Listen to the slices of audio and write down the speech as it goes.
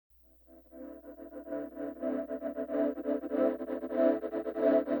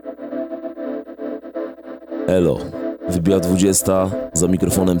Elo, wybija 20, za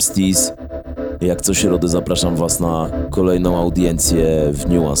mikrofonem STEEZ. Jak co środę zapraszam was na kolejną audiencję w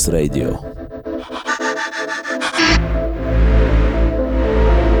Nuance Radio.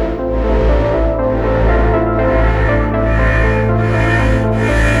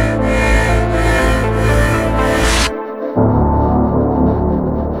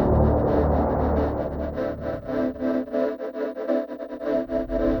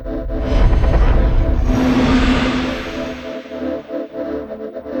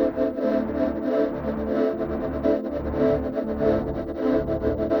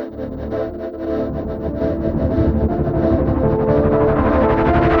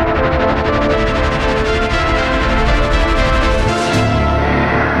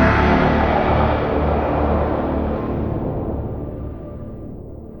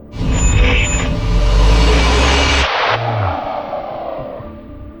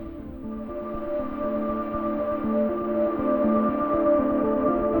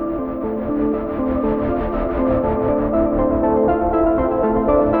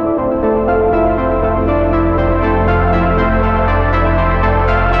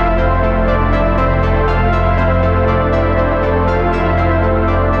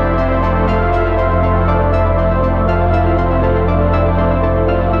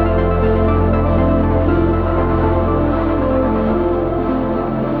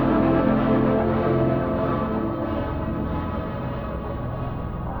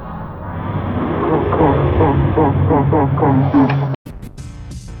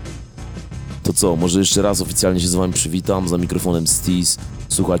 To co, może jeszcze raz oficjalnie się z wami przywitam, za mikrofonem STEEZ.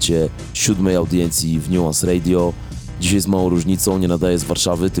 Słuchacie 7. audiencji w Nuance Radio. Dzisiaj z małą różnicą, nie nadaję z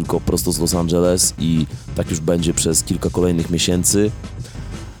Warszawy, tylko prosto z Los Angeles i tak już będzie przez kilka kolejnych miesięcy.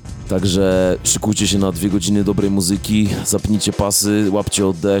 Także szykujcie się na 2 godziny dobrej muzyki, zapnijcie pasy, łapcie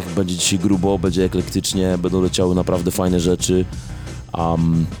oddech, będzie dzisiaj grubo, będzie eklektycznie, będą leciały naprawdę fajne rzeczy.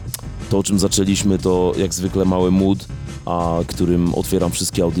 To, o czym zaczęliśmy, to jak zwykle mały mood, którym otwieram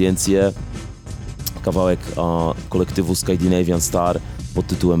wszystkie audiencje. Kawałek kolektywu Scandinavian Star pod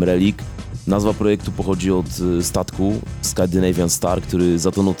tytułem Relic. Nazwa projektu pochodzi od statku Scandinavian Star, który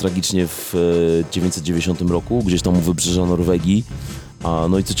zatonął tragicznie w 1990 roku, gdzieś tam u wybrzeża Norwegii.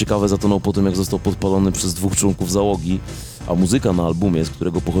 No i co ciekawe, zatonął po tym, jak został podpalony przez 2 członków załogi, a muzyka na albumie, z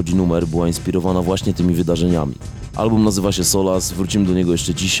którego pochodzi numer, była inspirowana właśnie tymi wydarzeniami. Album nazywa się Solas, wrócimy do niego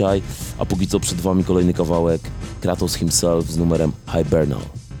jeszcze dzisiaj, a póki co przed wami kolejny kawałek Kratos himself z numerem Hibernal.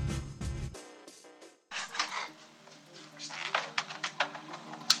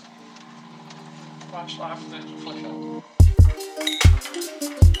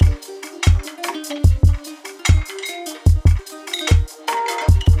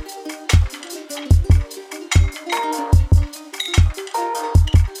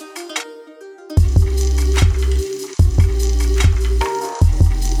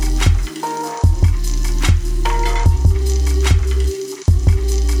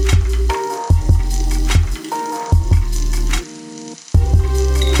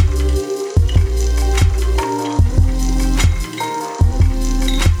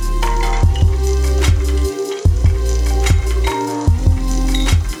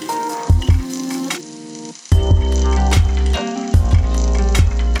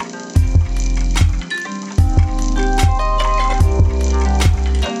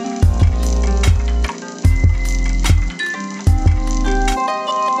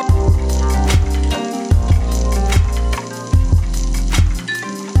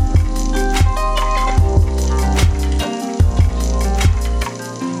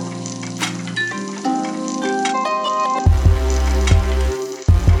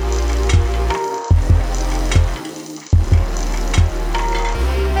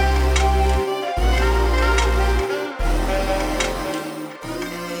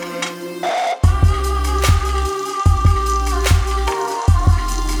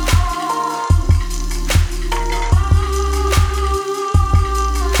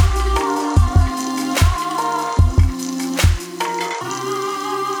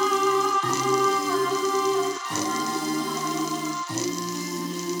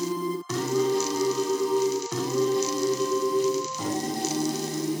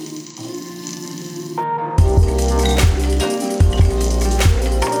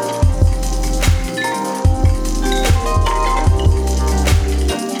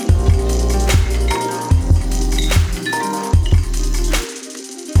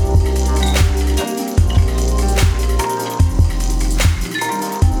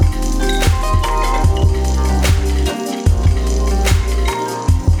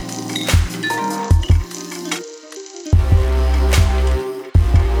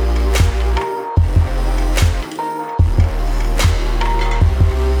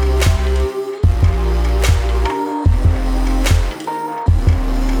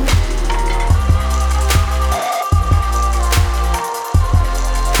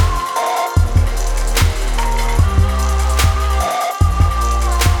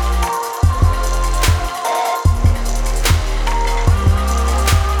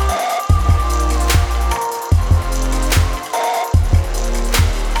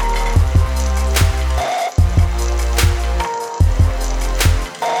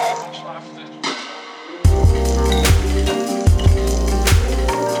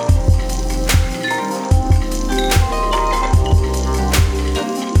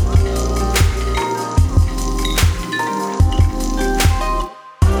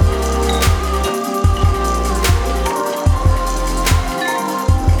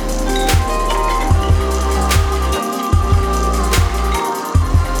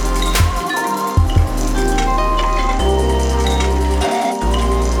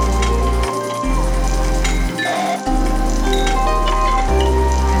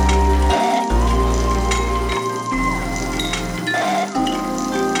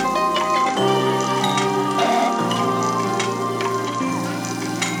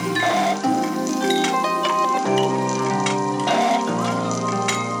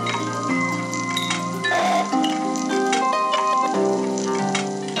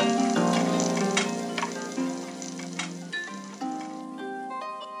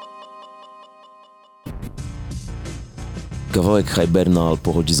 Kawałek Hibernal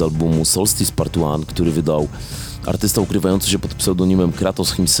pochodzi z albumu Solstice Part 1, który wydał artysta ukrywający się pod pseudonimem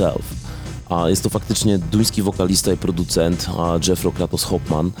Kratos himself. A jest to faktycznie duński wokalista i producent Jeffro Kratos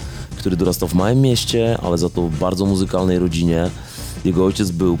Hopman, który dorastał w małym mieście, ale za to w bardzo muzykalnej rodzinie. Jego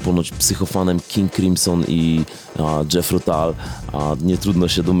ojciec był ponoć psychofanem King Crimson i Jethro Tull, a nie trudno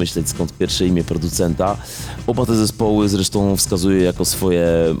się domyśleć skąd pierwsze imię producenta. Oba te zespoły zresztą wskazuje jako swoje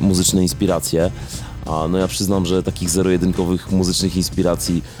muzyczne inspiracje. No ja przyznam, że takich zero-jedynkowych muzycznych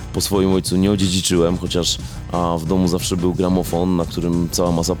inspiracji po swoim ojcu nie odziedziczyłem, chociaż w domu zawsze był gramofon, na którym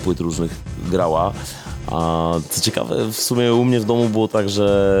cała masa płyt różnych grała. Co ciekawe, w sumie u mnie w domu było tak,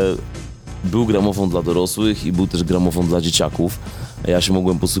 że był gramofon dla dorosłych i był też gramofon dla dzieciaków. Ja się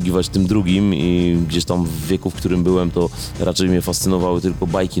mogłem posługiwać tym drugim i gdzieś tam w wieku, w którym byłem, to raczej mnie fascynowały tylko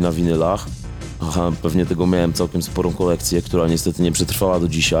bajki na winylach. Pewnie tego miałem całkiem sporą kolekcję, która niestety nie przetrwała do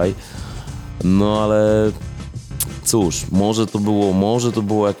dzisiaj. No ale cóż, może to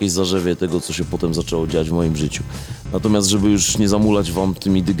było jakieś zarzewie tego, co się potem zaczęło dziać w moim życiu. Natomiast żeby już nie zamulać wam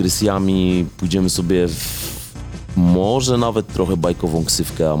tymi dygresjami, pójdziemy sobie w może nawet trochę bajkową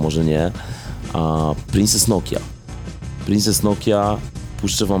ksywkę, a może nie. Princess Nokia. Princess Nokia,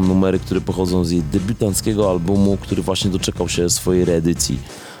 puszczę wam numery, które pochodzą z jej debiutanckiego albumu, który właśnie doczekał się swojej reedycji.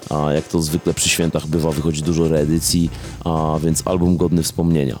 Jak to zwykle przy świętach bywa, wychodzi dużo reedycji, więc album godny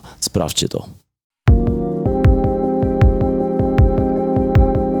wspomnienia. Sprawdźcie to.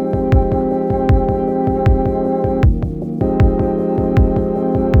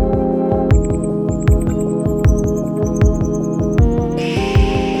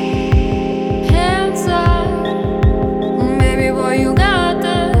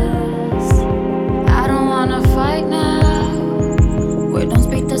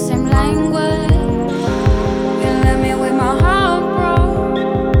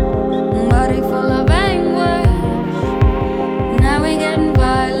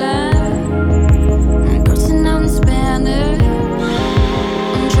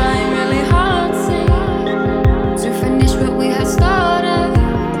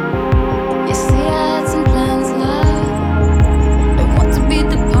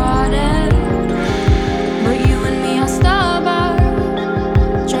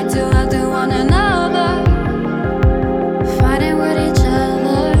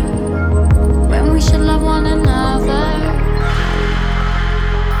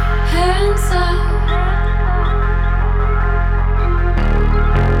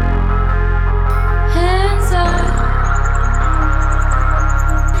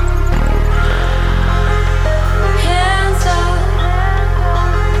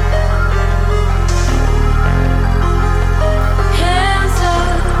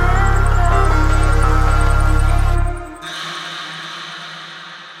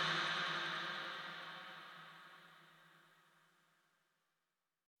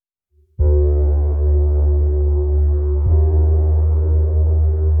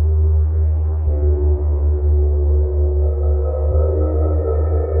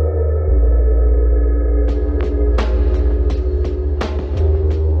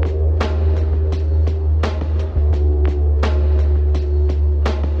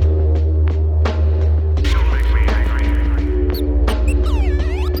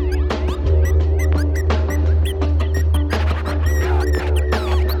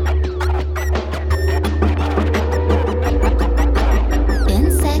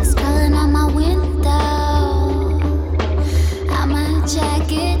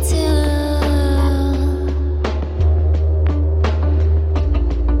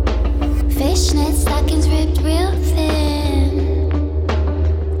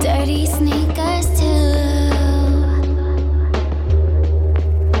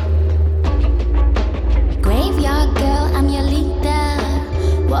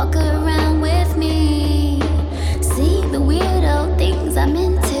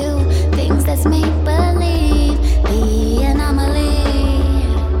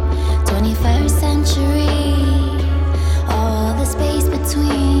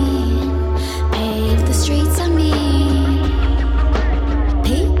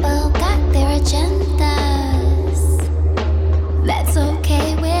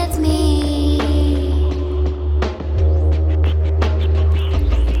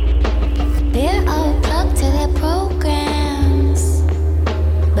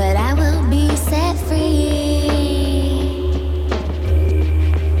 Set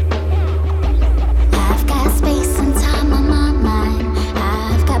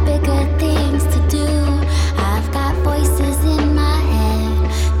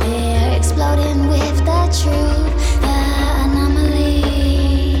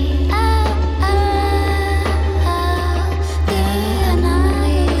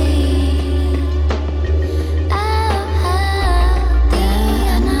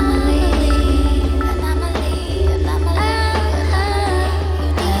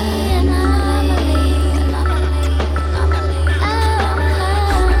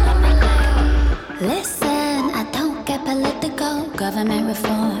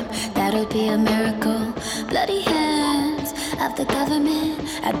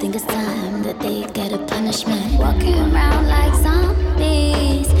I think it's time that they get a punishment. Walking around like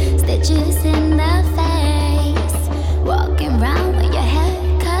zombies, stitches in the face. Walking around with your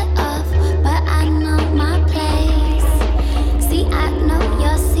head cut off, but I know my place. See, I know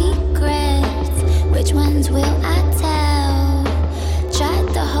your secrets. Which ones will I tell?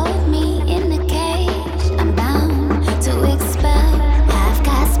 Tried to hold me in a cage. I'm bound to expel. I've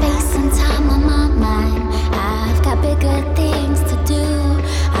got space and time on my mind. I've got bigger things to do.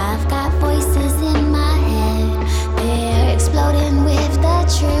 I've got voices in my head. They're exploding with the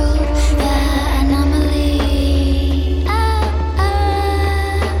truth. The anomaly. Oh, oh,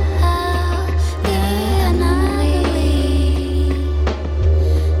 oh. The anomaly.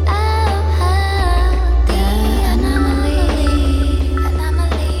 Oh, oh. The anomaly.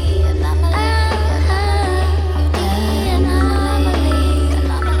 Anomaly. Anomaly. Oh, oh. The anomaly.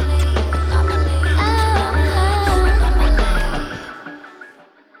 Anomaly.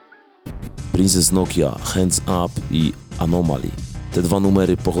 Princess Nokia, Hands Up i Anomaly. Te dwa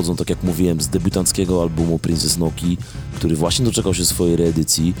numery pochodzą, tak jak mówiłem, z debiutanckiego albumu Princess Nokii, który właśnie doczekał się swojej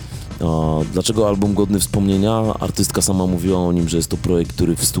reedycji. Dlaczego album godny wspomnienia? Artystka sama mówiła o nim, że jest to projekt,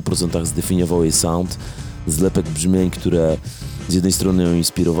 który w 100% zdefiniował jej sound, zlepek brzmień, które z jednej strony ją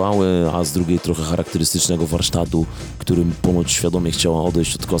inspirowały, a z drugiej trochę charakterystycznego warsztatu, którym ponoć świadomie chciała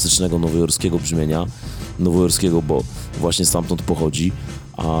odejść od klasycznego nowojorskiego brzmienia. Nowojorskiego, bo właśnie stamtąd pochodzi.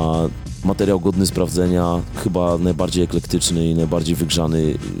 A materiał godny sprawdzenia, chyba najbardziej eklektyczny i najbardziej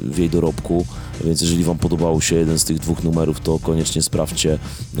wygrzany w jej dorobku, więc jeżeli wam podobał się jeden z tych dwóch numerów, to koniecznie sprawdźcie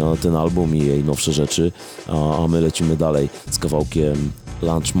ten album i jej nowsze rzeczy, a my lecimy dalej z kawałkiem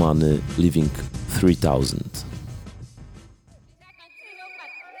Lunch Money Living 3000.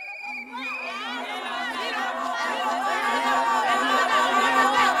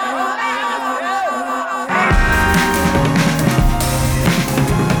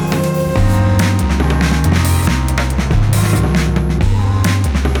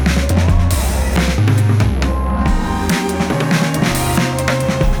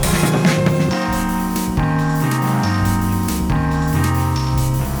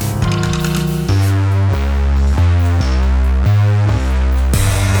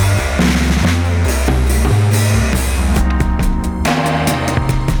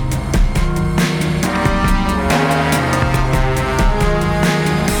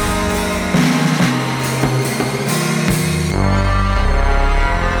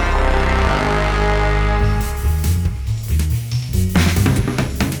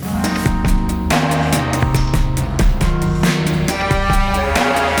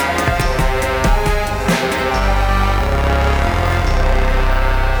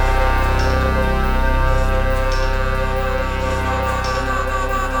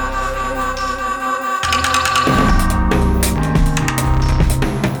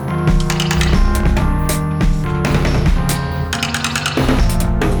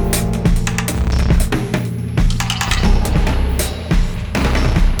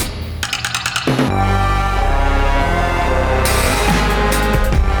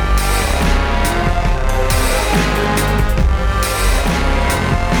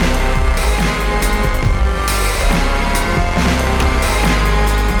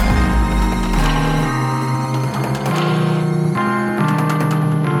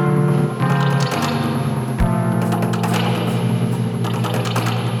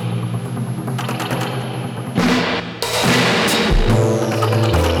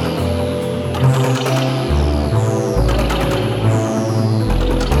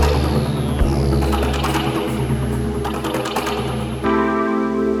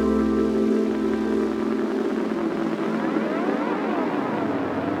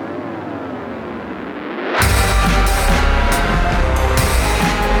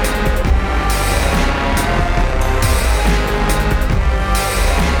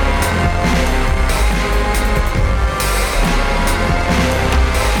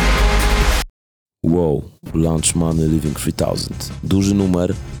 Wow, Lunch Money Living 3000. Duży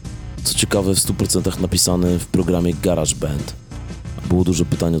numer, co ciekawe w 100% napisany w programie GarageBand. Było dużo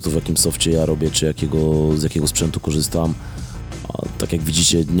pytań o to, w jakim softie ja robię, czy z jakiego sprzętu korzystam. A tak jak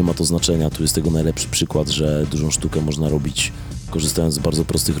widzicie, nie ma to znaczenia, tu jest tego najlepszy przykład, że dużą sztukę można robić korzystając z bardzo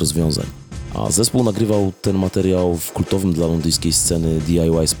prostych rozwiązań. A zespół nagrywał ten materiał w kultowym dla londyńskiej sceny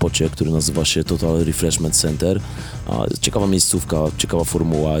DIY spocie, który nazywa się Total Refreshment Center. Ciekawa miejscówka, ciekawa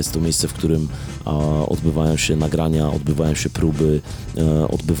formuła. Jest to miejsce, w którym odbywają się nagrania, odbywają się próby,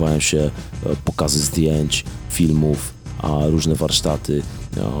 odbywają się pokazy zdjęć, filmów, różne warsztaty,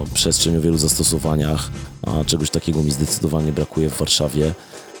 przestrzeń o wielu zastosowaniach. Czegoś takiego mi zdecydowanie brakuje w Warszawie.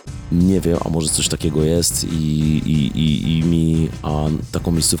 Nie wiem, a może coś takiego jest i mi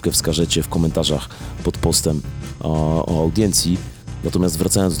taką miejscówkę wskażecie w komentarzach pod postem o audiencji. Natomiast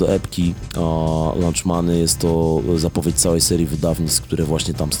wracając do epki, Lunchmany jest to zapowiedź całej serii wydawnictw, które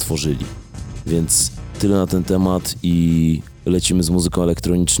właśnie tam stworzyli. Więc tyle na ten temat i lecimy z muzyką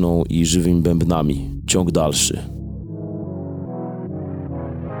elektroniczną i żywymi bębnami. Ciąg dalszy.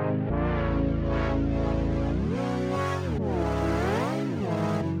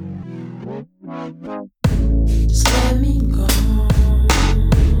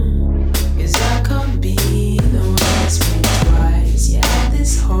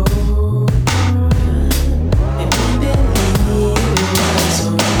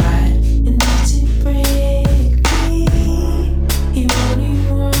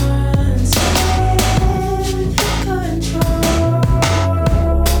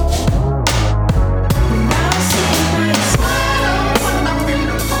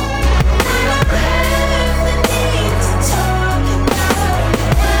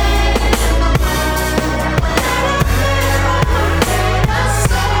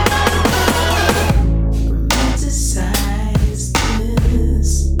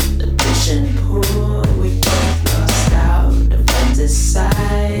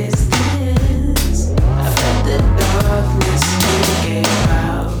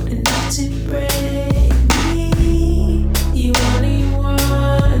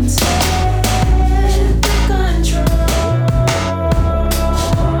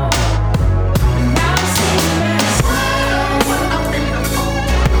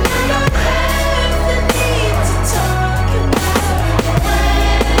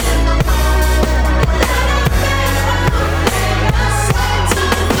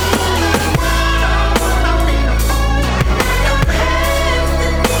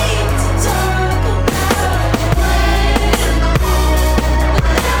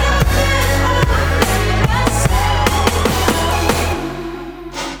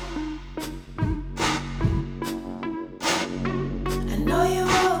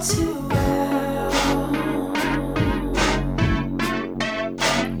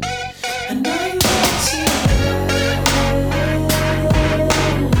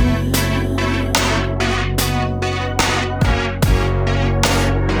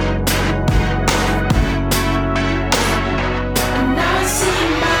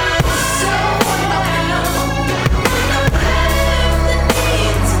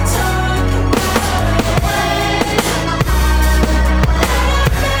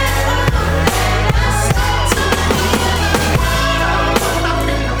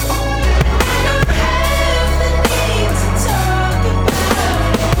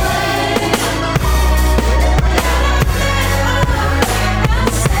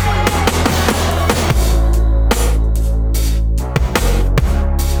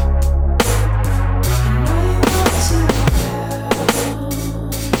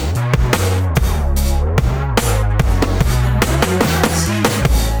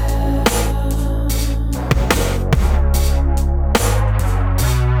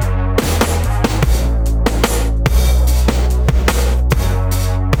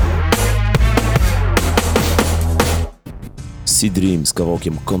 Dream z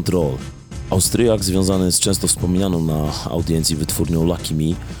kawałkiem Control. Austriak związany z często wspominaną na audiencji wytwórnią Lucky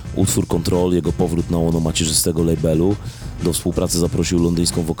Me, utwór Control, jego powrót na łono macierzystego labelu. Do współpracy zaprosił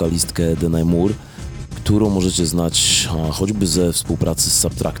londyńską wokalistkę Denai Moore, którą możecie znać choćby ze współpracy z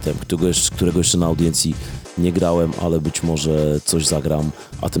Subtractem, którego jeszcze na audiencji nie grałem, ale być może coś zagram,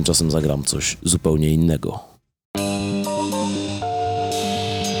 a tymczasem zagram coś zupełnie innego.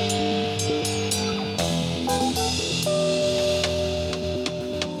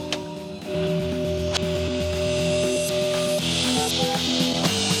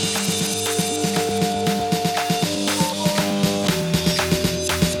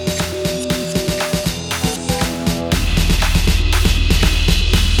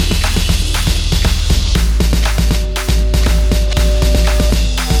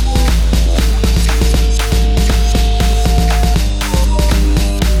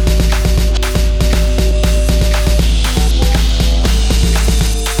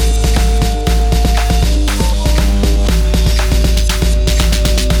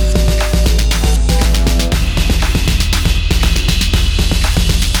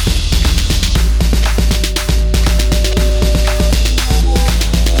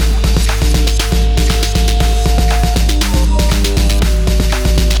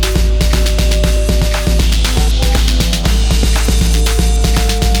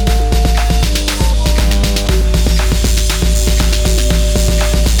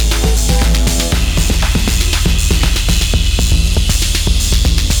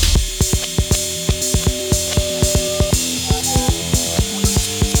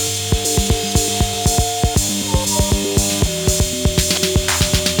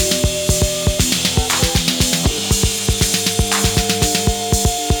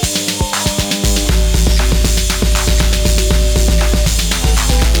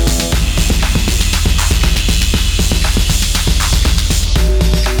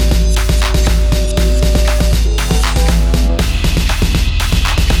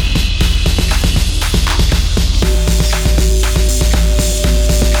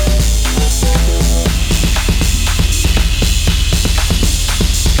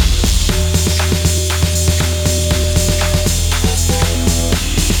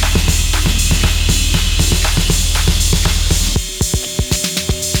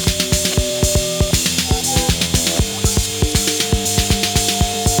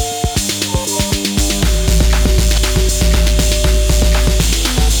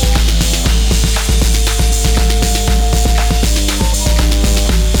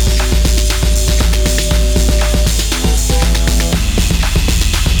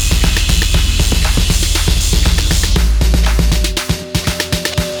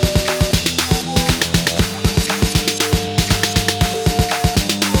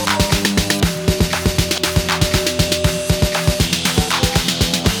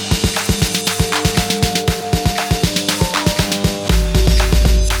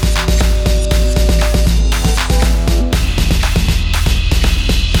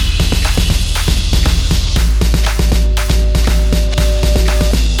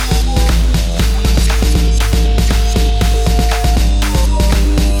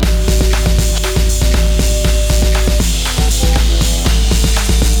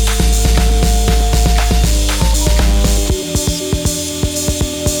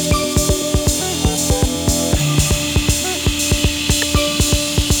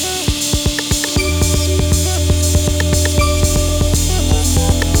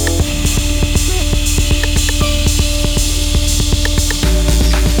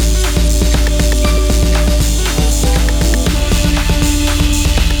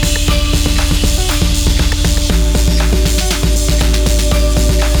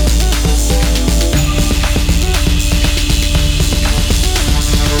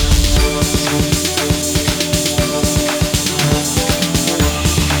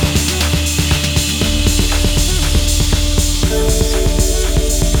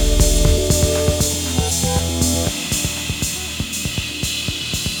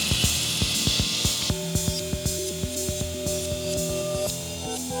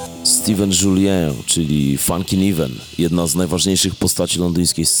 Steven Julien, czyli Funky Niven, jedna z najważniejszych postaci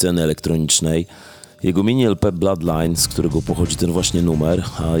londyńskiej sceny elektronicznej. Jego mini LP Bloodline, z którego pochodzi ten właśnie numer,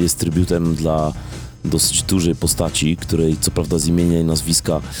 jest trybutem dla dosyć dużej postaci, której co prawda z imienia i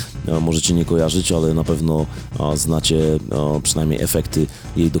nazwiska możecie nie kojarzyć, ale na pewno znacie przynajmniej efekty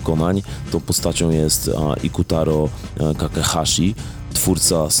jej dokonań. Tą postacią jest Ikutaro Kakehashi,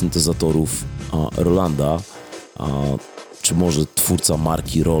 twórca syntezatorów Rolanda, czy może twórca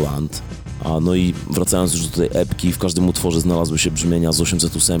marki Roland. No i wracając już do tej epki, w każdym utworze znalazły się brzmienia z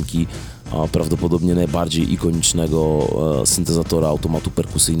 808, prawdopodobnie najbardziej ikonicznego syntezatora automatu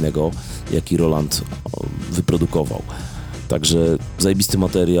perkusyjnego, jaki Roland wyprodukował. Także zajebisty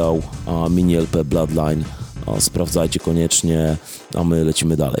materiał, mini LP Bloodline, sprawdzajcie koniecznie, a my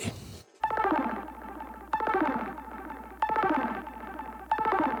lecimy dalej.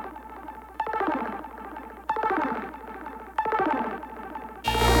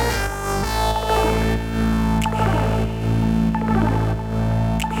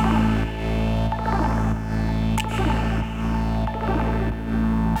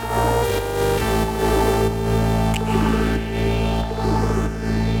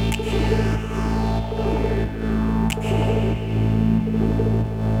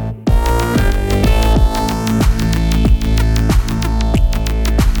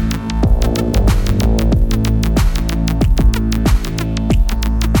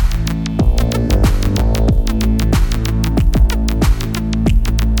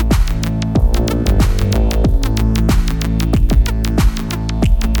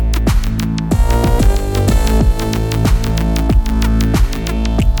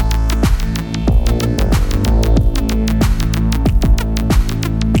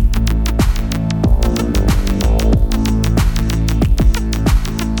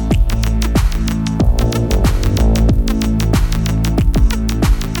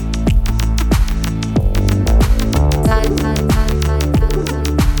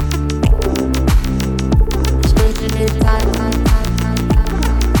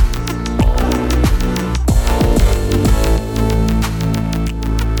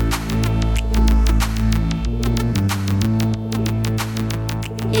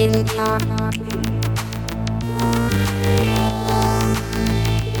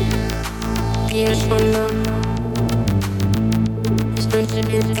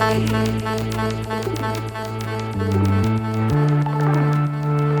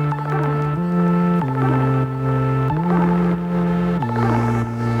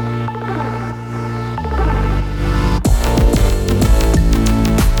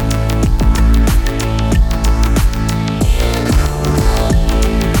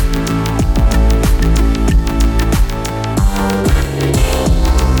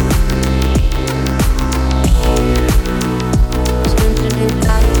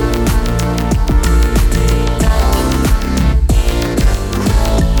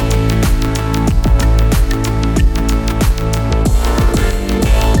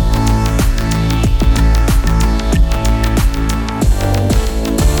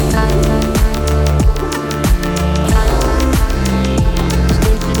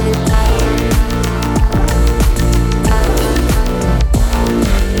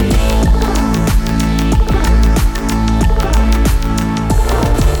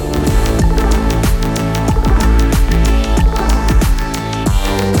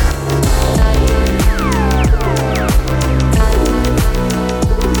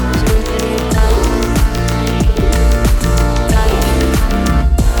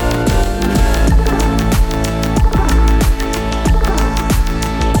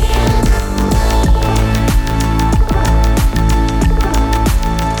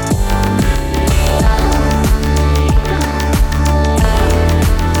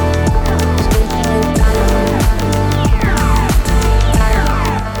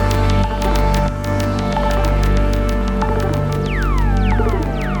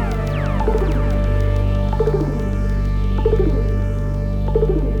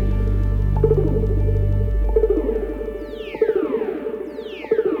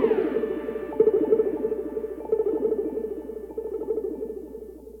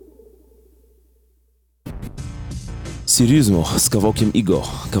 Seriousmo z kawałkiem Ego.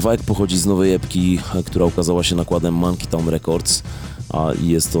 Kawałek pochodzi z nowej epki, która ukazała się nakładem Monkey Town Records, i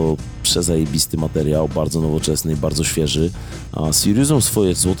jest to przezajebisty materiał, bardzo nowoczesny i bardzo świeży. Seriousmo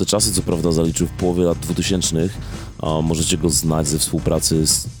swoje złote czasy co prawda zaliczył w połowie lat 2000. Możecie go znać ze współpracy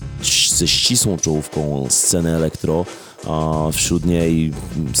ze ścisłą czołówką sceny elektro. Wśród niej,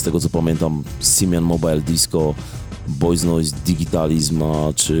 z tego co pamiętam, Simian Mobile Disco, Boys Noise Digitalism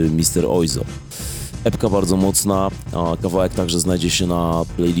czy Mr. Oizo. Epka bardzo mocna, a kawałek także znajdzie się na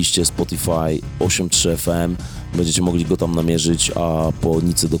playliście Spotify 83 FM. Będziecie mogli go tam namierzyć, a po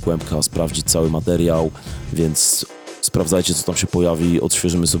Nicy do Kłębka sprawdzić cały materiał, więc sprawdzajcie, co tam się pojawi.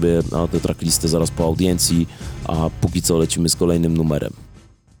 Odświeżymy sobie tę tracklistę zaraz po audiencji, a póki co lecimy z kolejnym numerem.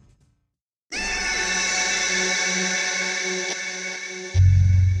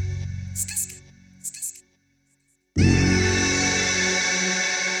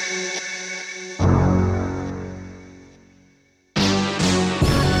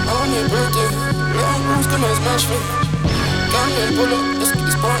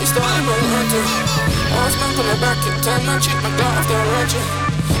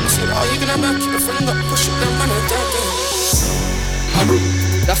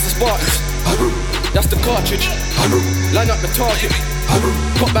 That's the Spartans, that's the cartridge. Line up the target,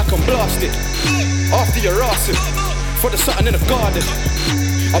 cut back and blast it. After you're arson, for the something in the garden.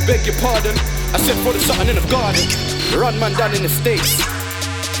 I beg your pardon, I said for the something in the garden. Run man down in the States.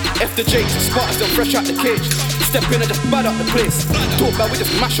 F the Jakes, Spartans them fresh out the cage. Step in and just bad up the place. Talk about we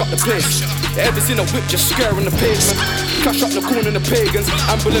just mash up the place. Ever seen a whip just scaring the pavement? Crash up the corner in the pagans.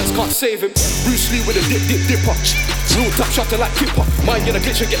 Ambulance can't save him. Bruce Lee with a dipper. Real top shutter like Kipper. Mind get a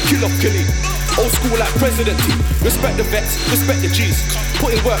glitch and get kill off killing. Old school like President T. Respect the vets, respect the G's.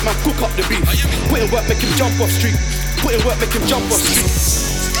 Put in work, man, cook up the beef. Put in work, make him jump off street. Put in work, make him jump off street.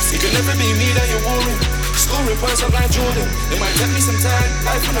 You can never be me that you're worried. Scoring points up like Jordan. It might take me some time.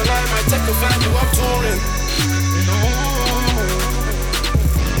 Life on the line might take a find you up touring. No.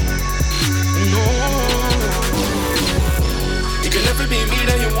 You can never be me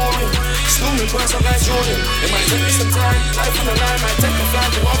that you're worried. Scoring points up like Jordan. It might take me some time. Life on the line might take a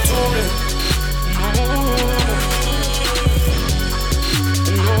find you up touring. No.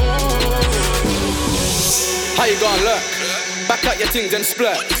 How you gonna look? Back out your things and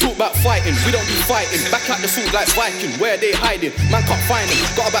splurt. Talk about fighting, we don't do fighting. Back out the suit like Viking, where they hiding? Man can't find them.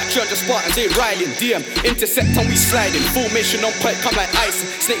 Got about 300 Spartans, they riding. DM, intercept and we sliding. Formation on point, come like icing.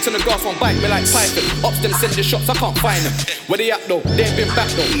 Snakes on the grass, one bite me like Python. Ops them send the shots, I can't find them. Where they at though? They ain't been back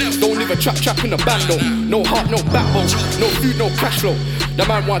though. Don't live a trap in the band though. No heart, no backbone. No food, no cash flow. The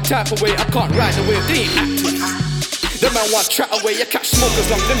man want type away, I can't ride away. They ain't active. The man want chat away, you catch smokers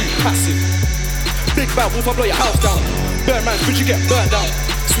long, let me passive. Big bad wolf, I blow your house down. Burn man's bitch, you get burnt down.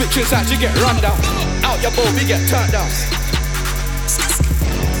 Switch inside, you get run down. Out your bowl, we get turned down.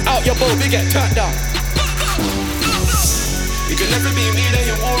 Out your bowl, we get turned down. You can never be me that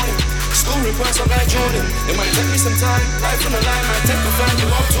you're worried. Scoring points up like Jordan. It might take me some time. Life on the line might take a find you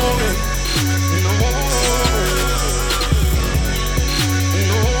up touring. No.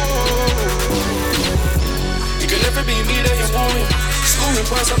 You can never be me that you're worried. Scoring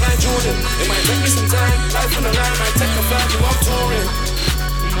points up like Jordan. It might take me some time. Life on the line might take a find you up touring.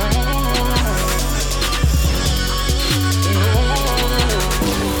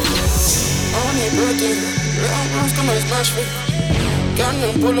 On your birthday, little bros come and smash me. Gun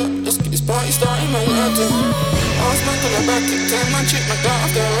and pull up, let's get this party started, man, hurting. I was back on the back, tell my chick, my dog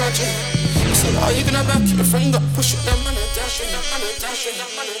off the ratchet. I said, are you gonna back your friend up, push it, that man and dash it, that man and dash it, that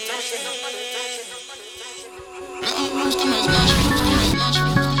man and dash it, that man and dash it. Little bros come and smash me, come and smash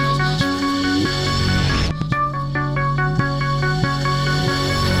me.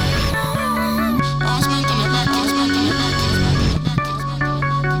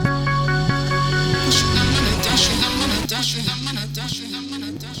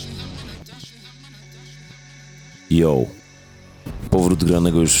 Yo, powrót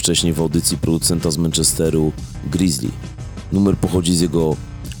granego już wcześniej w audycji producenta z Manchesteru, Grizzly. Numer pochodzi z jego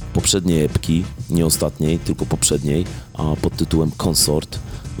poprzedniej epki, nie ostatniej, tylko poprzedniej, a pod tytułem Consort,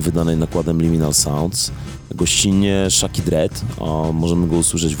 wydanej nakładem Liminal Sounds. Gościnnie Shaki Dread, a możemy go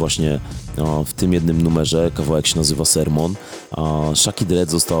usłyszeć właśnie w tym jednym numerze, kawałek się nazywa Sermon. Shaki Dread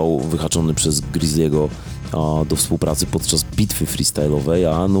został wyhaczony przez Grizzly'ego do współpracy podczas bitwy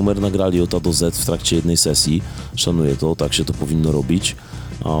freestyle'owej, a numer nagrali od A do Z w trakcie jednej sesji. Szanuję to, tak się to powinno robić.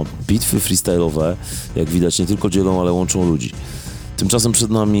 Bitwy freestyle'owe, jak widać, nie tylko dzielą, ale łączą ludzi. Tymczasem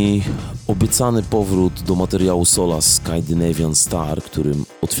przed nami obiecany powrót do materiału Sola Scandinavian Star, którym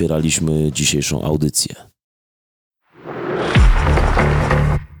otwieraliśmy dzisiejszą audycję.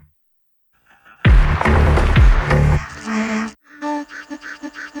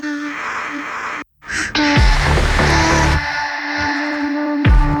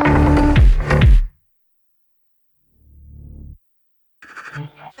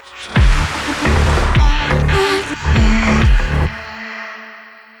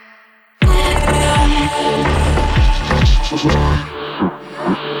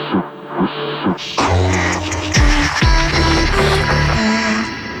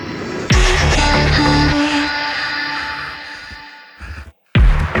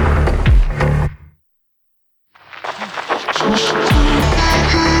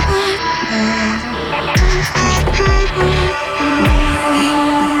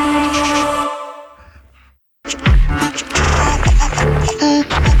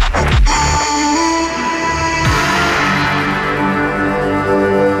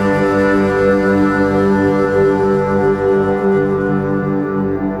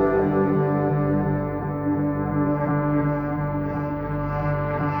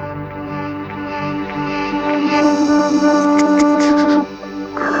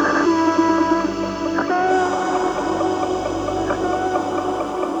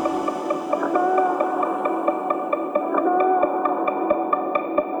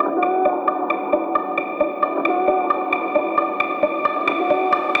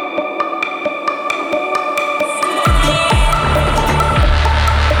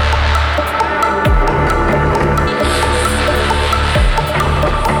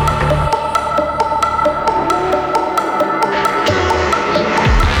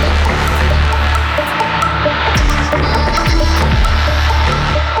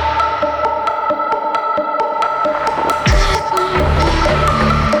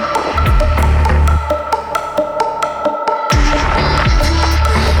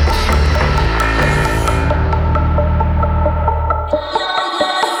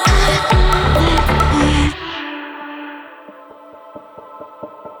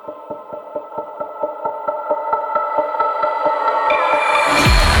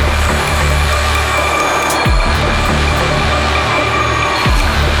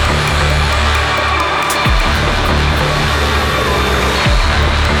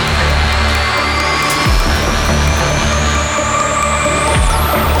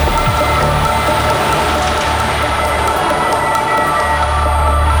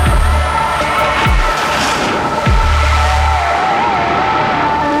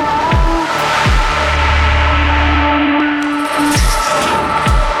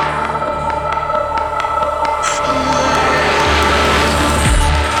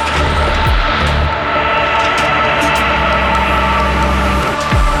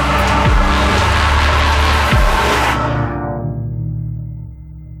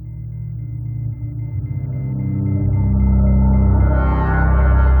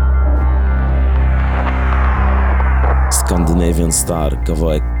 Navian Star,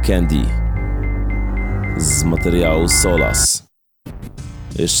 kawałek Candy z materiału Solas.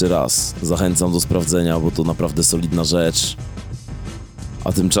 Jeszcze raz zachęcam do sprawdzenia, bo to naprawdę solidna rzecz.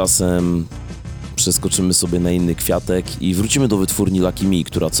 A tymczasem przeskoczymy sobie na inny kwiatek i wrócimy do wytwórni Lucky Me,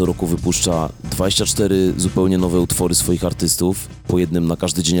 która co roku wypuszcza 24 zupełnie nowe utwory swoich artystów, po jednym na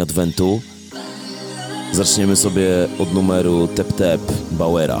każdy dzień adwentu. Zaczniemy sobie od numeru Tep Tep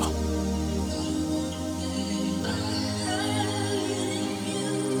Bauera.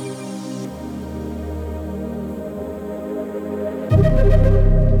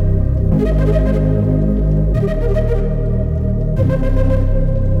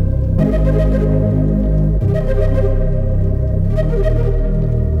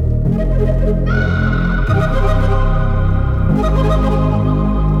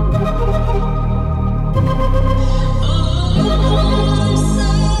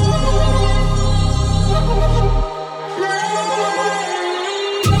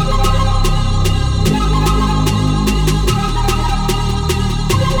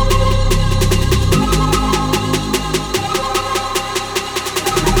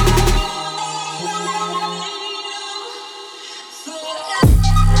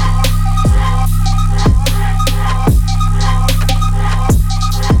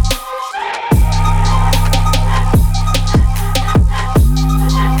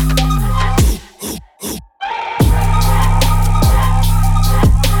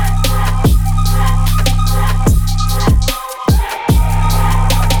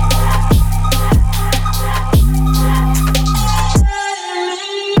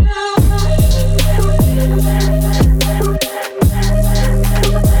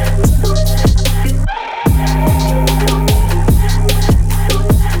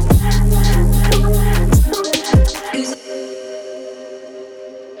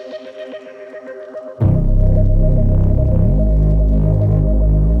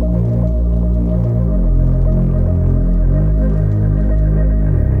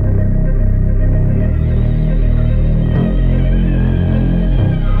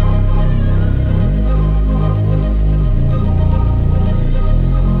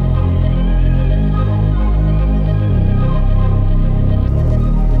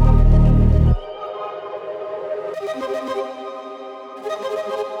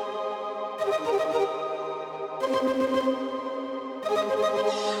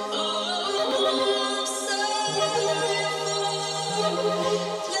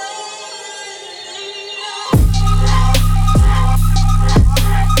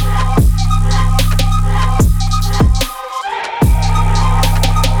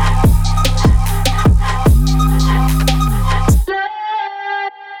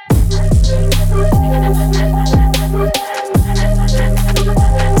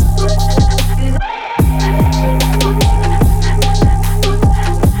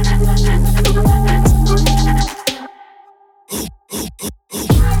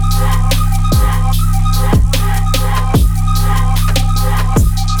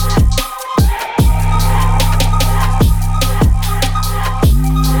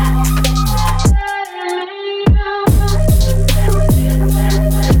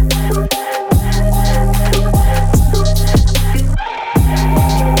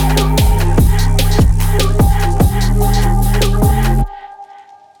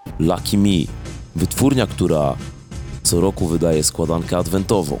 Lucky Me, wytwórnia, która co roku wydaje składankę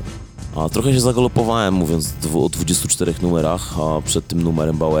adwentową. A trochę się zagalopowałem mówiąc o 24 numerach przed tym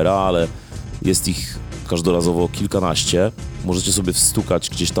numerem Bauera, ale jest ich każdorazowo kilkanaście. Możecie sobie wstukać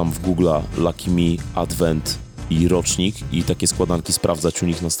gdzieś tam w Google'a Lucky Me, Advent i rocznik i takie składanki sprawdzać u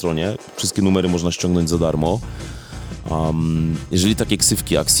nich na stronie. Wszystkie numery można ściągnąć za darmo. Jeżeli takie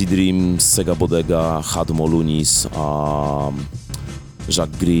ksywki jak Dream, Sega Bodega, Hadmo Lunis,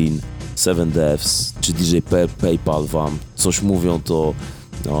 Jacques Green, Seven Devs czy DJ PayPal wam coś mówią, to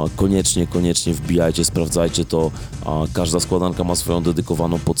koniecznie wbijajcie, sprawdzajcie to. Każda składanka ma swoją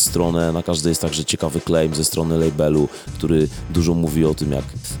dedykowaną podstronę, na każdej jest także ciekawy claim ze strony labelu, który dużo mówi o tym, jak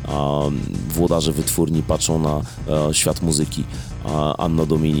włodarze wytwórni patrzą na świat muzyki Anno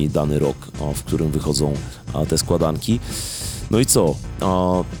Domini, dany rok, w którym wychodzą te składanki. No i co?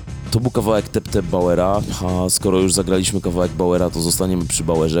 To był kawałek Tep Tep Bauera, a skoro już zagraliśmy kawałek Bauera, to zostaniemy przy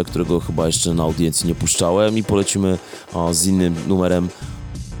Bauerze, którego chyba jeszcze na audiencji nie puszczałem, i polecimy z innym numerem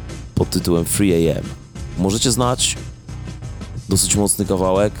pod tytułem 3 AM. Możecie znać, dosyć mocny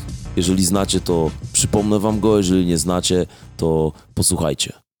kawałek. Jeżeli znacie, to przypomnę wam go, jeżeli nie znacie, to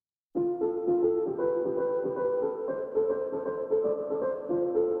posłuchajcie.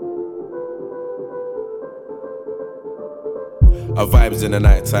 Our vibes in the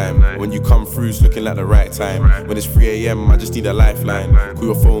night time. When you come through, it's looking like the right time. When it's 3 a.m, I just need a lifeline. Call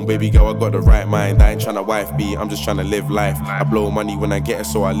your phone, baby girl, I got the right mind. I ain't tryna wife beat, I'm just tryna live life. I blow money when I get it,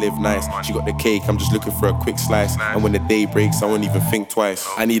 so I live nice. She got the cake, I'm just looking for a quick slice. And when the day breaks, I won't even think twice.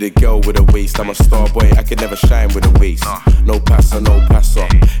 I need a girl with a waist, I'm a star boy, I could never shine with a waist. No passer, no passer.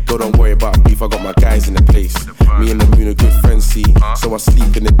 Girl, don't worry about beef, I got my guys in the place. Me and the moon are good friends, see. So I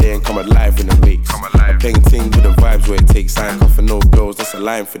sleep in the day and come alive in the wakes. A painting with the vibes where it takes. I ain't cuffing no girls, that's a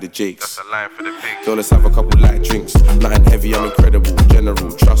line for the jakes. Girl, let's have a couple light drinks. Nothing heavy, I'm incredible.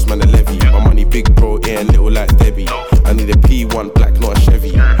 General, trust man, a levy. My money big, bro, ain't little like Debbie. I need a P1 black, not a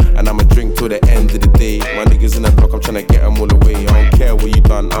Chevy. And I'ma drink till the end of the day. My niggas in the block, I'm tryna get them all away. I don't care what you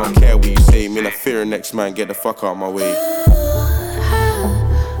done, I don't care what you say. Me not fear next man, get the fuck out my way.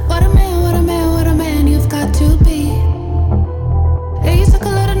 What a man you've got to be. Yeah, you took a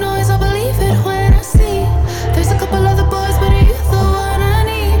lot of noise, I believe it when I see. There's a couple other boys, but are you the one I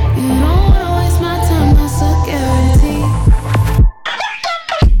need? You don't wanna waste my time, that's a guarantee.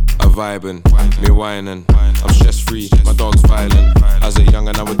 I'm vibing, me whining. I'm stress free, my dog's violent. As a young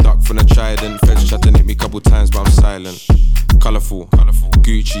and I would duck from the trident. Feds tried to nick me couple times, but I'm silent. Colourful,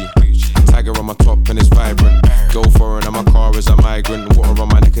 Gucci. Tiger on my top and it's vibrant. Go foreign and my car is a migrant. Water on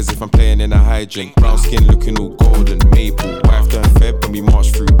my neck as if I'm playing in a hydrant. Brown skin looking all golden, maple. Wife turned Feb and we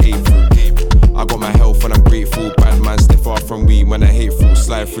march through April. I got my health and I'm grateful. Bad man stay far from weed when I hateful.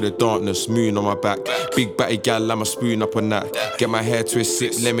 Slide through the darkness, moon on my back. Big batty gal, I'm a spoon up on that. Get my hair twist,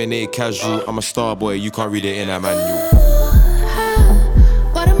 sip lemonade casual. I'm a star boy, you can't read it in a manual.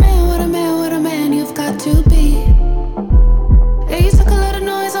 What a man you've got to be. Yeah, you took a lot of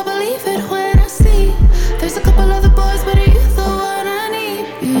noise, I believe it when I see. There's a couple other boys, but are you the one I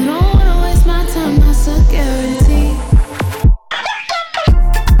need? You don't wanna waste my time, that's a guarantee.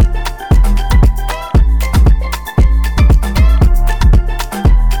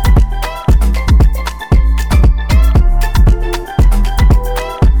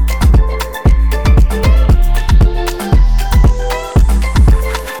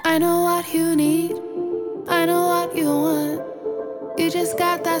 I know what you need, I know what you want. You just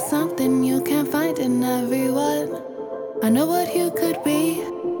got that something you can't find in everyone. I know what you could be,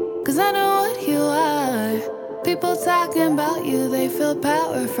 cause I know what you are. People talking about you, they feel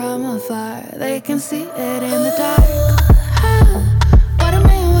power from afar. They can see it in the dark. What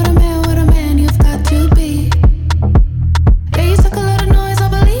a man you've got to be. Yeah, you took a lot of noise, I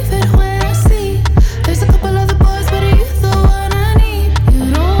believe it when I see. There's a couple other boys, but are you the one I need?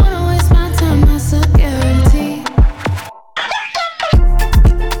 You don't wanna waste my time, that's a guarantee.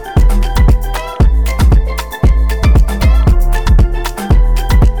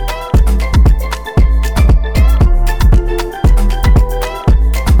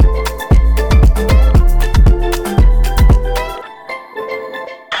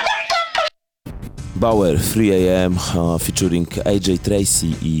 Bauer 3 AM featuring AJ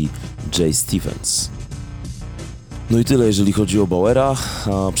Tracy i Jay Stevens. No i tyle jeżeli chodzi o Bauera.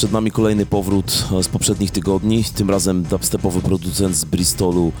 Przed nami kolejny powrót z poprzednich tygodni, tym razem dubstepowy producent z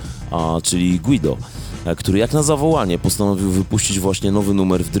Bristolu, czyli Guido, który jak na zawołanie postanowił wypuścić właśnie nowy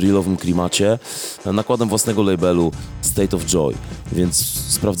numer w drillowym klimacie nakładem własnego labelu State of Joy, więc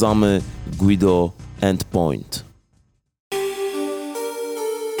sprawdzamy Guido Endpoint.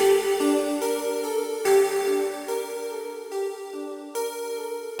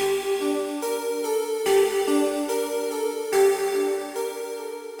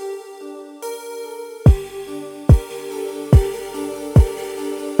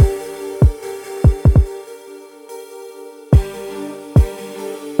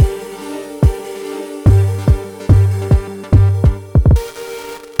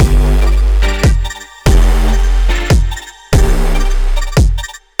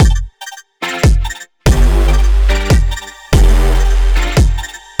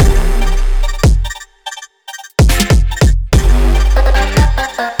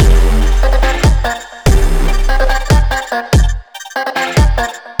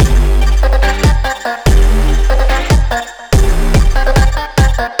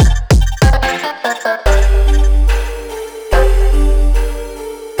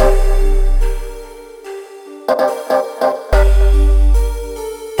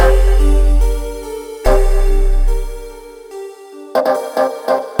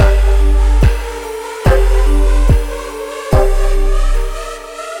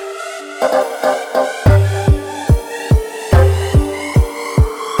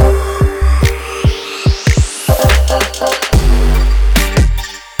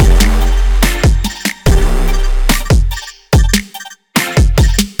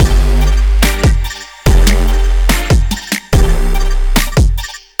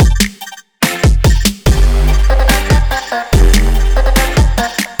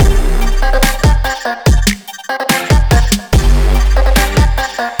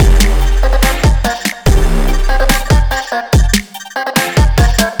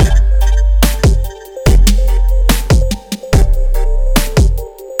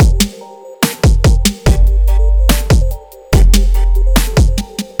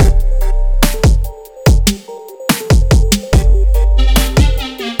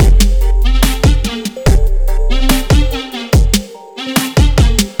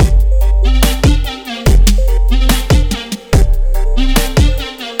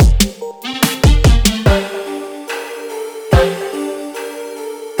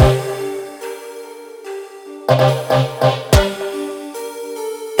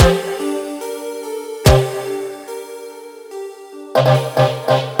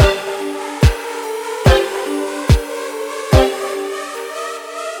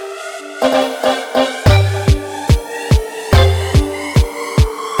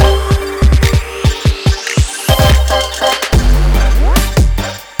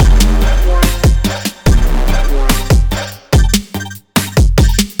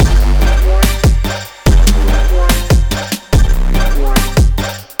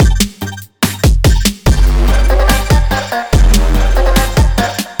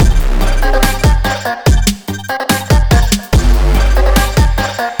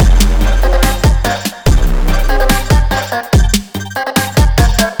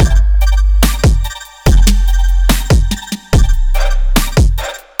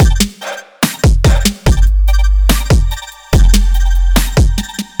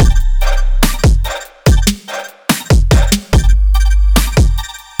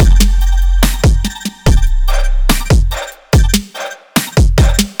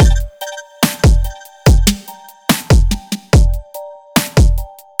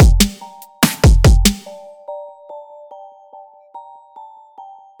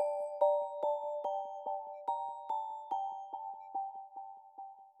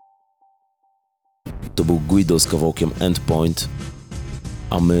 To był Guido z kawałkiem Endpoint,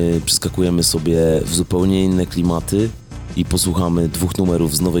 a my przeskakujemy sobie w zupełnie inne klimaty i posłuchamy 2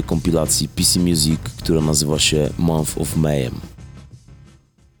 numerów z nowej kompilacji PC Music, która nazywa się Month of Mayhem.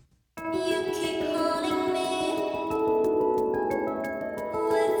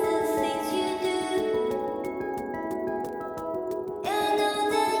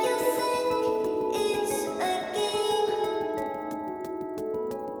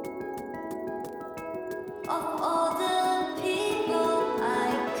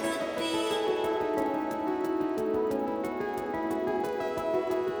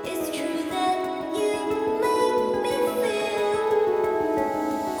 It's true that you make me feel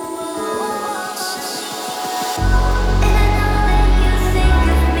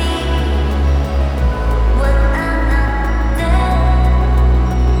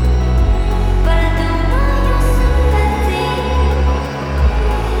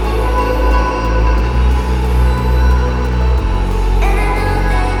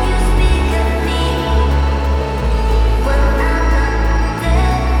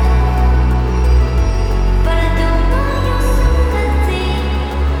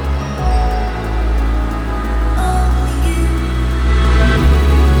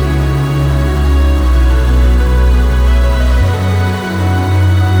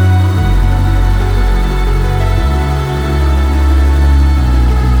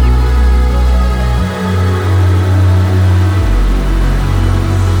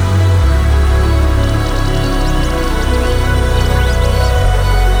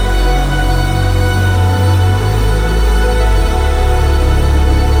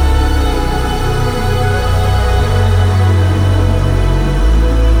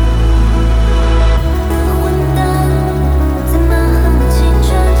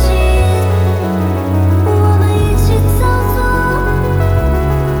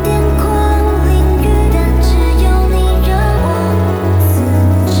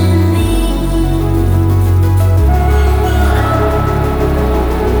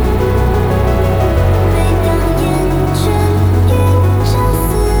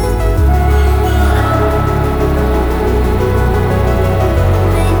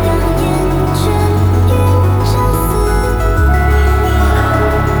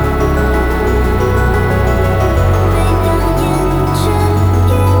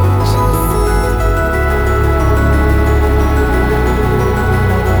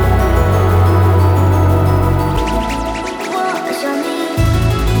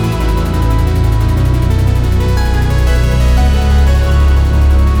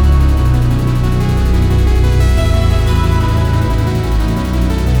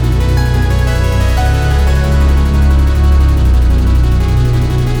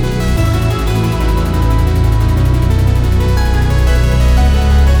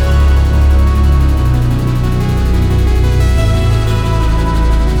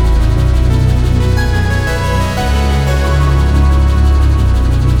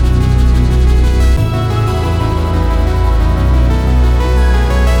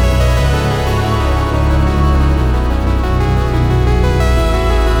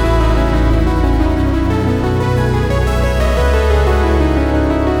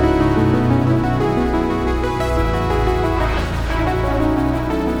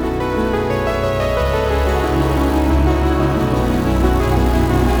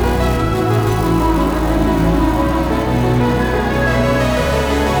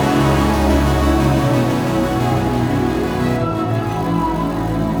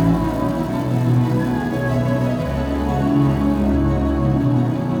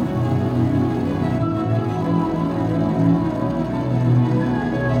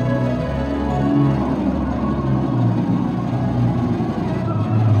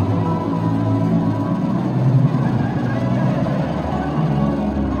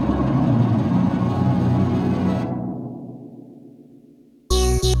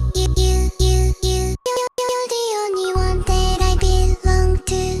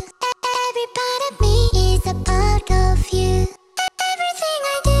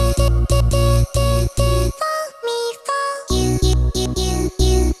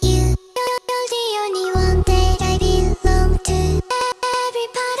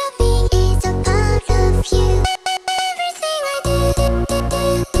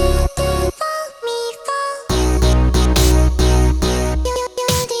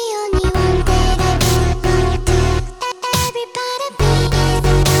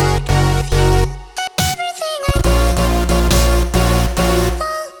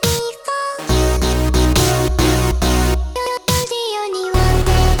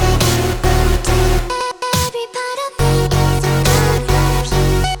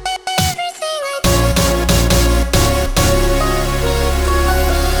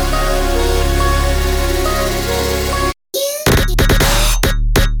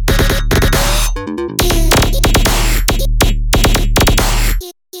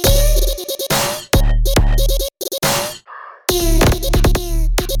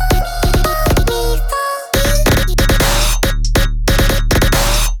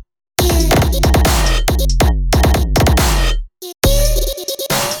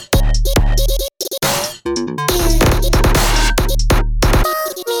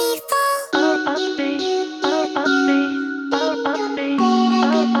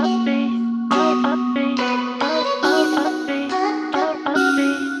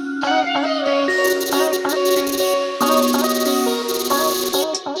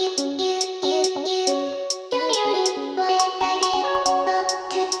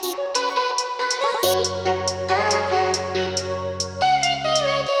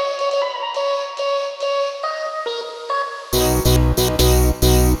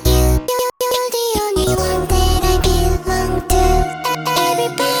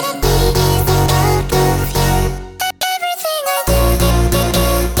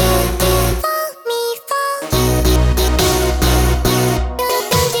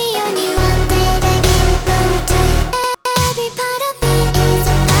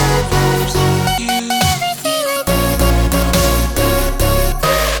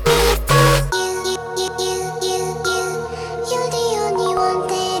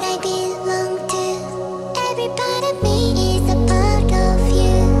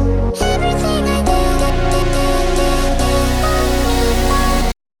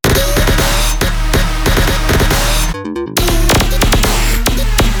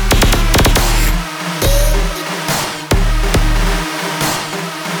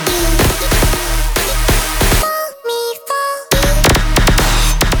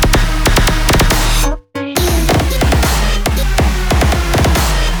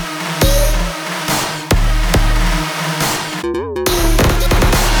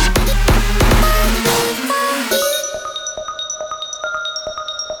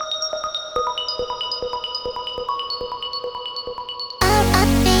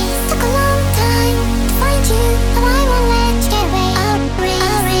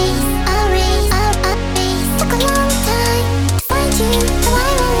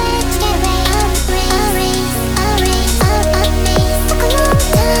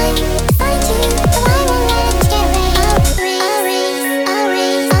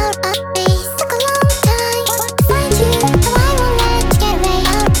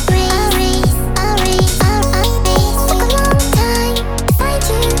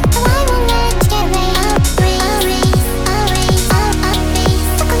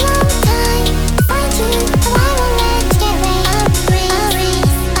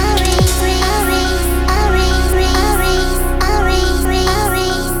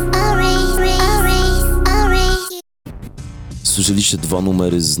Słyszeliście 2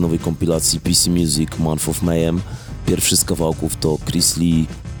 numery z nowej kompilacji PC Music Month of Mayhem. Pierwszy z kawałków to Chris Lee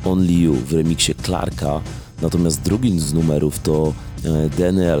Only You w remiksie Clarka, natomiast drugi z numerów to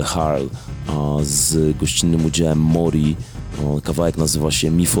Daniel Harl z gościnnym udziałem Mori. Kawałek nazywa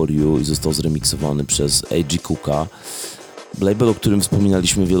się Me For You i został zremiksowany przez A.G. Cooka. Label, o którym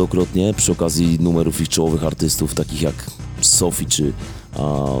wspominaliśmy wielokrotnie przy okazji numerów ich czołowych artystów, takich jak Sophie czy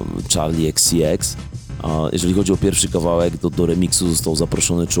Charlie XCX. Jeżeli chodzi o pierwszy kawałek, do remiksu został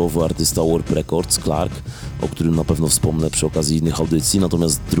zaproszony czołowy artysta Warp Records, Clark, o którym na pewno wspomnę przy okazji innych audycji,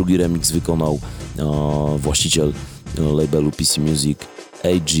 natomiast drugi remix wykonał właściciel labelu PC Music,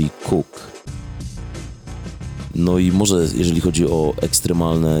 A.G. Cook. No i może jeżeli chodzi o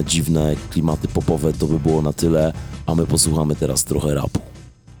ekstremalne, dziwne klimaty popowe, to by było na tyle, a my posłuchamy teraz trochę rapu.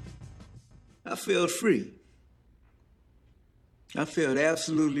 I felt free. I felt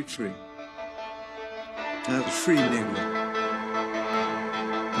absolutely free. I was a free nigga. You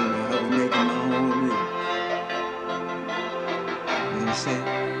know, I was making my own rules. You know what I'm saying?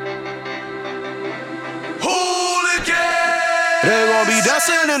 Hooligan! They gon' be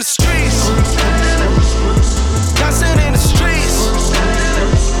dancing in the streets. Dancing in the streets.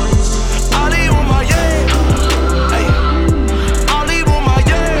 I leave on my yeah. Ay. I leave on my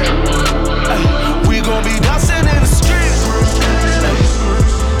yeah. Ay. We gon' be dancing in the streets.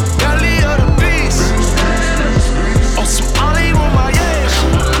 Belly of the beast. Oh, some I leave on my yeah.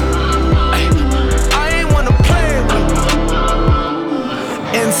 Ay. I ain't wanna play with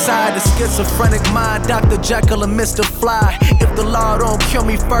inside the schizophrenic mind, Dr. Jekyll and Mr. Fly. If the law don't kill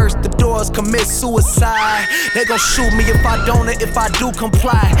me first, the doors commit suicide. They gon' shoot me if I don't, and if I do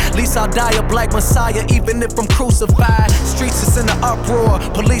comply. At least I'll die a black messiah, even if I'm crucified. Streets is in the uproar,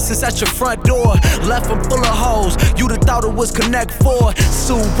 police is at your front door. Left them full of hoes, you'd have thought it was Connect 4.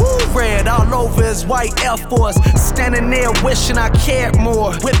 Subaru red all over his white Air Force. Standing there wishing I cared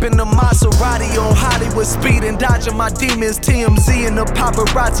more. Whipping the Maserati on Hollywood speed and dodging my demons. TMZ and the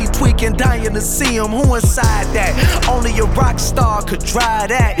paparazzi tweaking, dying to see him. Who inside that? Only a rock star could drive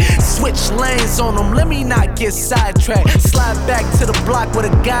that. Switch lanes on them, let me not get sidetracked. Slide back to the block where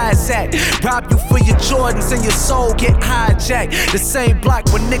the guys at. Rob you for your Jordans and your soul get hijacked. The same block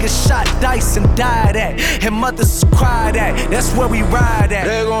where niggas shot dice and died at. And mothers cried at, that's where we ride at.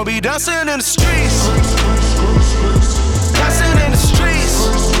 They gon' be dancing in the streets. Dancing in the streets.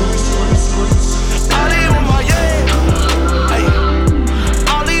 I leave on my yeah. Ay.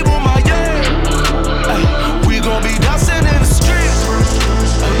 I leave on my yeah. Ay. We gon' be dancing in the streets.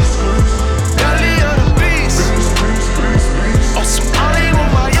 Ay. Belly of the beast. Oh, some I leave on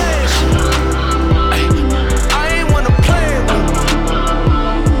my yeah. Ay. I ain't wanna play with.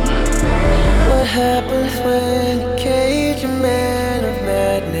 What happens when you cage a man of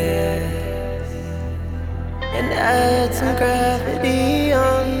madness and add some gravity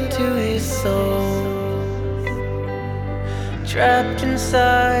onto his soul? Trapped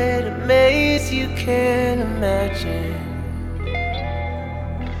inside a maze you can't imagine.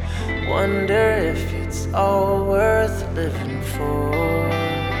 Wonder if it's all worth living for.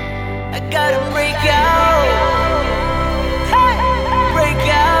 I gotta break out. Hey! Break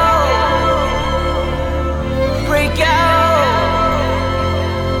out. Break out.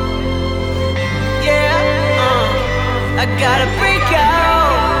 Yeah, I gotta break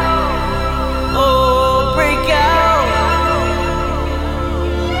out. Oh, break out.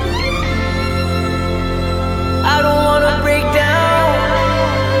 I don't wanna break down.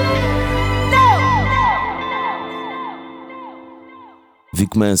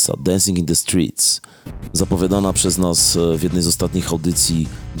 Vic Mensa, Dancing in the Streets. Zapowiadana przez nas w jednej z ostatnich audycji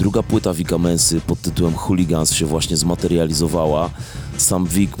druga płyta Vica Mensy pod tytułem Hooligans się właśnie zmaterializowała. Sam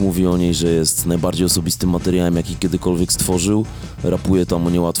Vic mówi o niej, że jest najbardziej osobistym materiałem, jaki kiedykolwiek stworzył. Rapuje tam o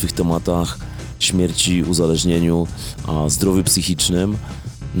niełatwych tematach, śmierci, uzależnieniu, zdrowiu psychicznym.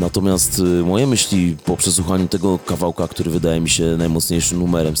 Natomiast moje myśli po przesłuchaniu tego kawałka, który wydaje mi się najmocniejszym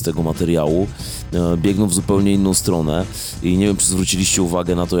numerem z tego materiału, biegną w zupełnie inną stronę i nie wiem, czy zwróciliście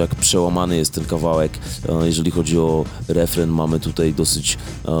uwagę na to, jak przełamany jest ten kawałek. Jeżeli chodzi o refren, mamy tutaj dosyć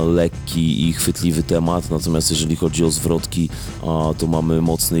lekki i chwytliwy temat, natomiast jeżeli chodzi o zwrotki, to mamy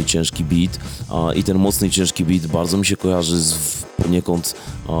mocny i ciężki beat i ten mocny i ciężki beat bardzo mi się kojarzy poniekąd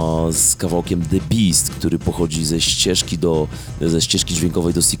z kawałkiem The Beast, który pochodzi ze ścieżki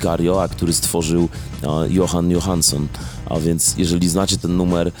dźwiękowej do Sicario, a który stworzył Johan Johansson. A więc jeżeli znacie ten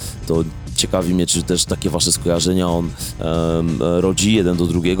numer, to ciekawi mnie, czy też takie wasze skojarzenia on rodzi jeden do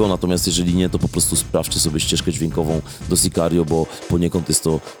drugiego, natomiast jeżeli nie, to po prostu sprawdźcie sobie ścieżkę dźwiękową do Sicario, bo poniekąd jest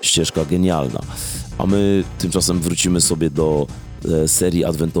to ścieżka genialna. A my tymczasem wrócimy sobie do serii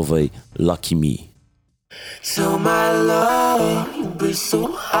adwentowej Lucky Me. So my love, you been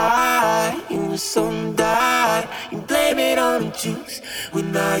so high, you were so die. You blame it on the juice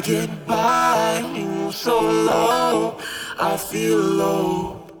when I get by. You were so low, I feel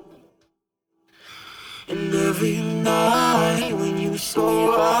low. And every night when you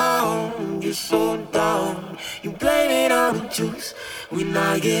so wrong, you're so down. You blame it on the juice when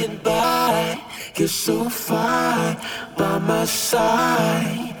I get by. You're so fine by my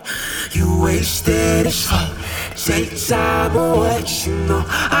side. You wasted as fuck. Take time or what you know.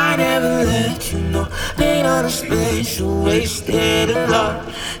 I never let you know. Made on a space, you wasted a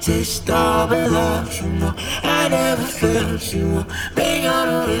lot. Taste all the love, you know. I never felt you. Big on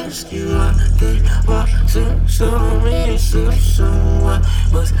a risk, you are. They walk so many so what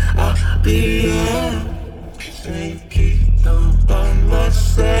must I be in? Keep on by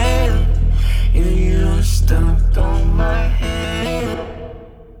myself. You're stuck on my head.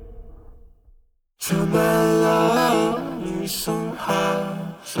 Tell my love me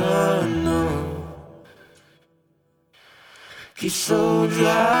somehow, so I know. Get so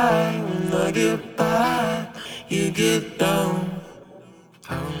dry when I get by, you get down.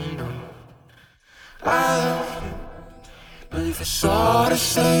 I don't know. I love you, but if it's all the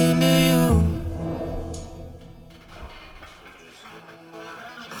same to you,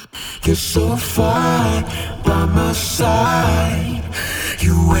 you're so fine by my side.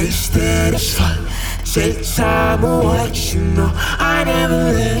 You wasted as fuck. Take time or what you know. I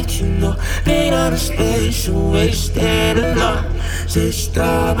never let you know. Made on a space, you wasted a lot. Taste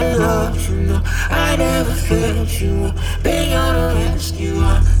all the love, you know. I never felt you. Big on a rescue.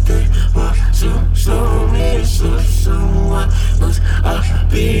 They walk so many so what must I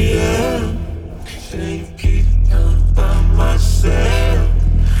be in? Say keep up by myself.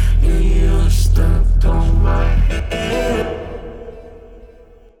 You're stuck on my head.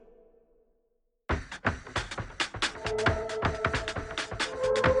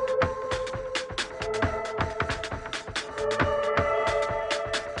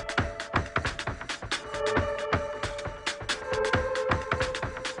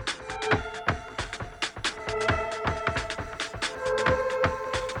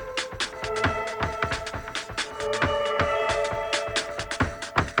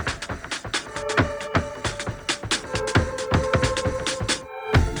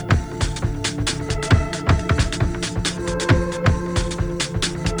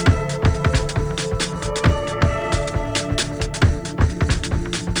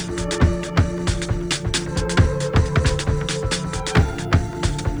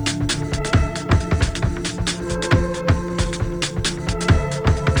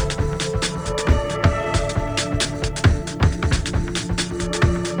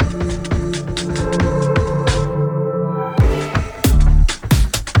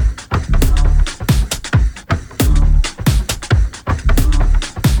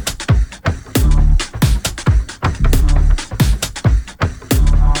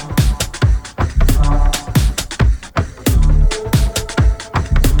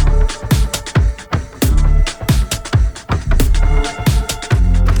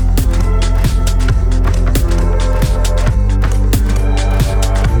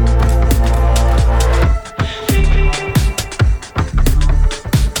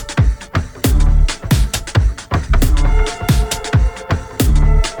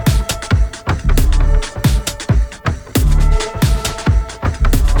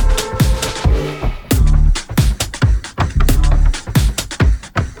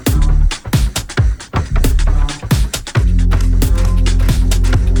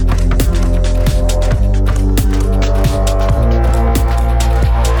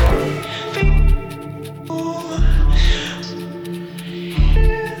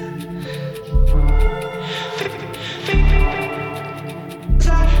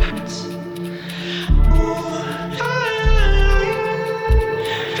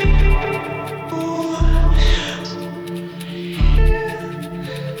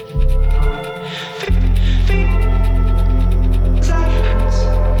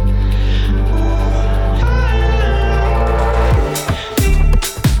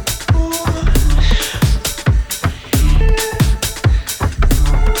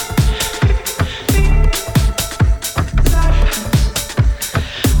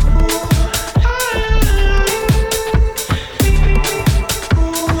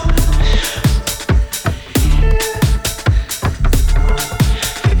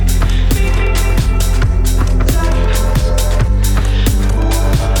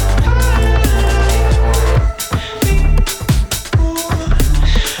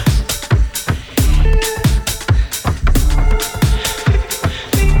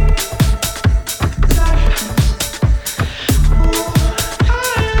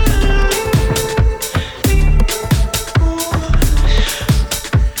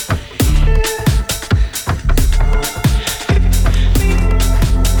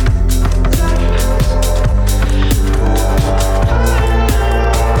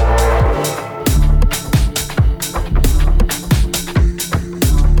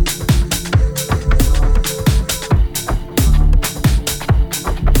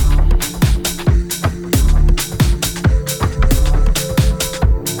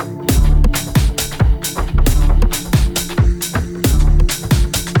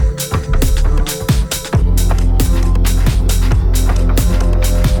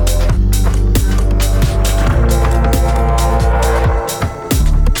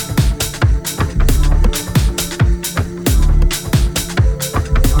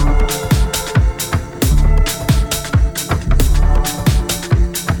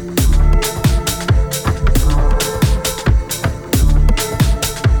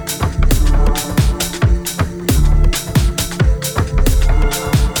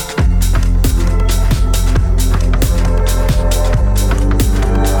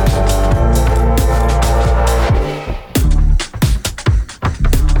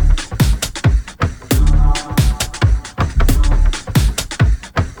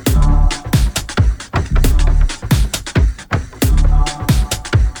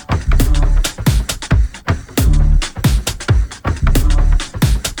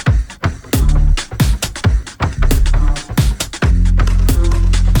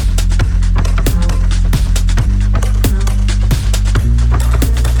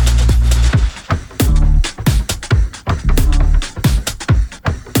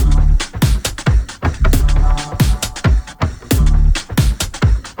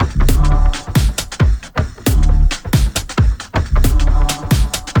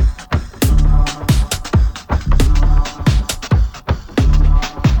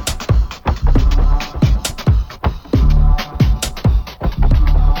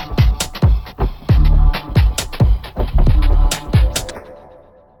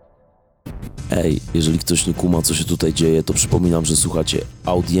 Ej, jeżeli ktoś nie kuma, co się tutaj dzieje, to przypominam, że słuchacie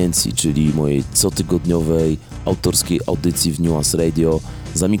audiencji, czyli mojej cotygodniowej autorskiej audycji w Nuance Radio.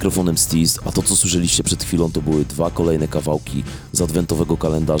 Za mikrofonem STEEZ, a to co słyszeliście przed chwilą to były 2 kolejne kawałki z adwentowego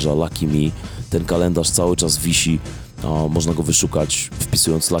kalendarza Lucky Me. Ten kalendarz cały czas wisi, można go wyszukać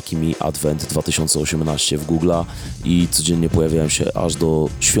wpisując Lucky Me Advent 2018 w Google'a i codziennie pojawiają się, aż do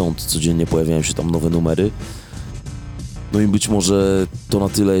świąt codziennie pojawiają się tam nowe numery. No i być może to na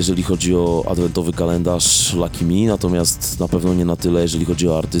tyle, jeżeli chodzi o adwentowy kalendarz Lucky Me, natomiast na pewno nie na tyle, jeżeli chodzi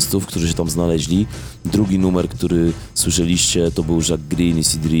o artystów, którzy się tam znaleźli. Drugi numer, który słyszeliście, to był Jack Green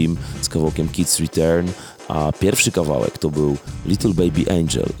i Dream z kawałkiem Kids Return, a pierwszy kawałek to był Little Baby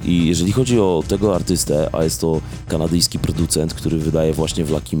Angel. I jeżeli chodzi o tego artystę, a jest to kanadyjski producent, który wydaje właśnie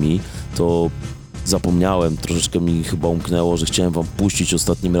w Lucky Me, to zapomniałem, troszeczkę mi chyba umknęło, że chciałem wam puścić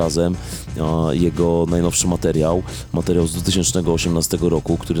ostatnim razem jego najnowszy materiał z 2018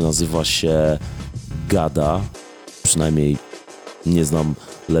 roku, który nazywa się Gada, przynajmniej nie znam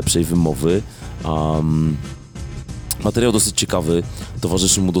lepszej wymowy. Materiał dosyć ciekawy,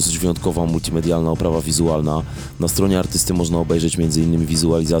 towarzyszy mu dosyć wyjątkowa multimedialna oprawa wizualna. Na stronie artysty można obejrzeć m.in.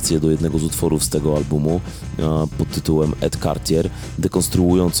 wizualizację do jednego z utworów z tego albumu pod tytułem Ed Cartier,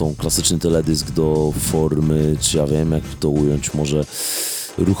 dekonstruującą klasyczny teledysk do formy, czy ja wiem jak to ująć, może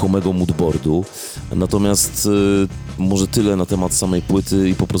ruchomego moodboardu. Natomiast może tyle na temat samej płyty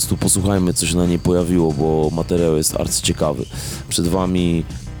i po prostu posłuchajmy, co się na niej pojawiło, bo materiał jest arcyciekawy. Przed wami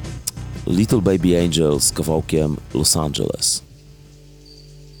Little Baby Angel z kawałkiem Los Angeles.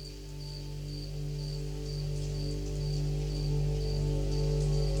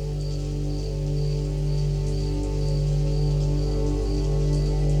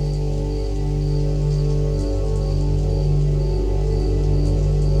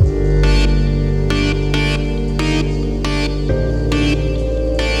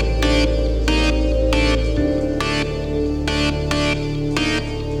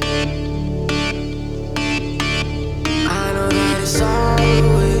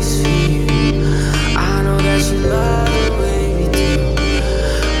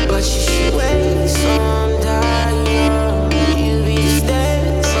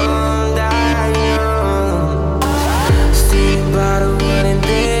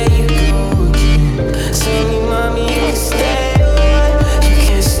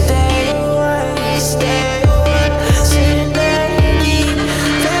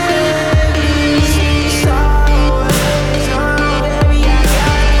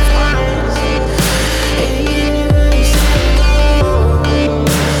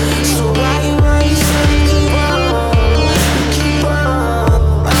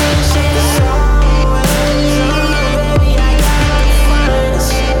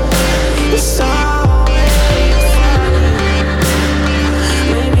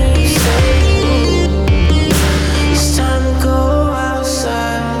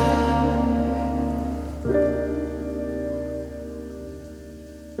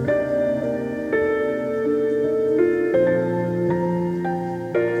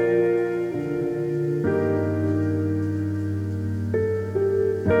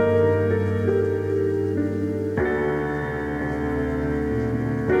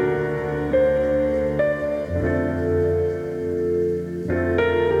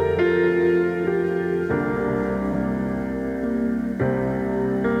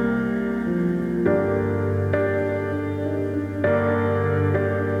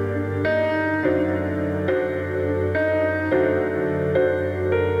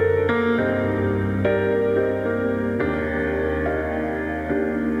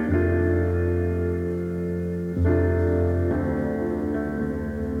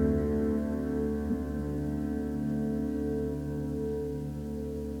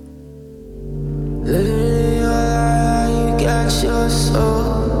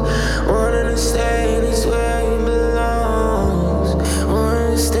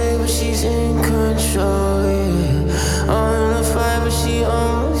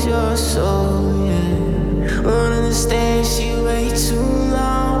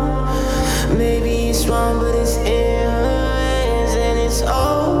 Always I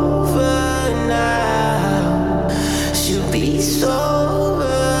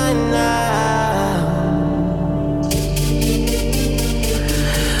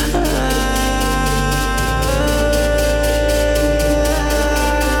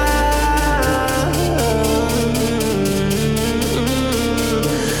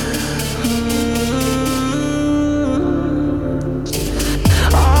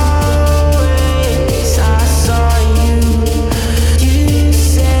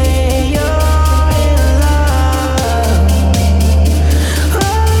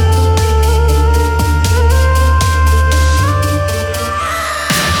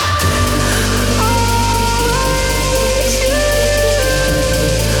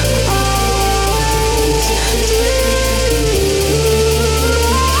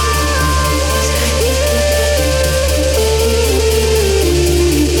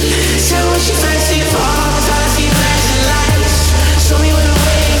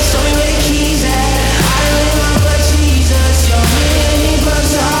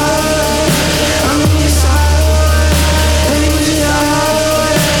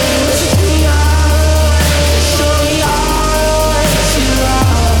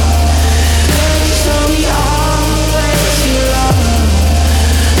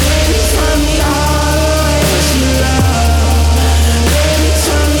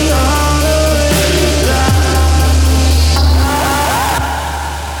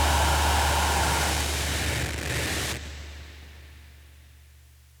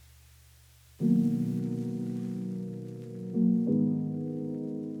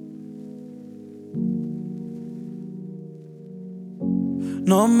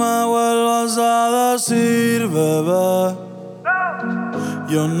No me vuelvas a decir, bebé.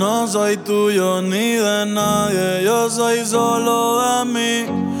 Yo no soy tuyo ni de nadie, yo soy solo de mí.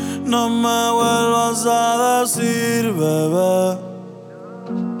 No me vuelvas a decir, bebé.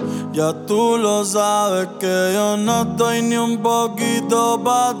 Ya tú lo sabes que yo no estoy ni un poquito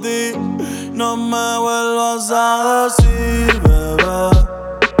pa' ti. No me vuelvas a decir, bebé.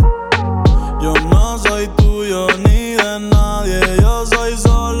 Yo no soy tuyo ni de nadie, yo soy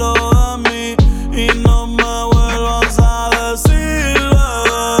solo de mí. Y no me vuelvas a decir,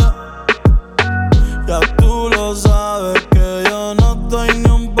 bebé. Ya tú lo sabes que yo no estoy ni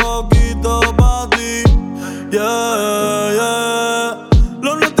un poquito pa' ti. Yeah, yeah.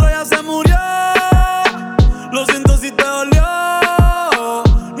 Lo nuestro ya se murió. Lo siento si te dolió.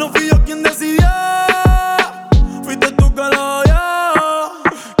 No fui yo quien decidió. Fuiste tú que lo oyó.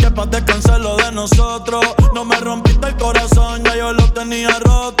 Que pa' descansar lo de nosotros. No me rompiste el corazón, ya yo lo tenía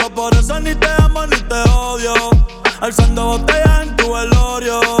roto. Por eso ni te amo ni te odio. Alzando botellas en tu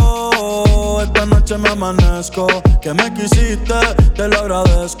velorio. Esta noche me amanezco. Que me quisiste, te lo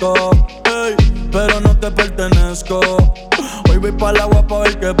agradezco. Ey, pero no te pertenezco. Hoy voy pa'l agua pa'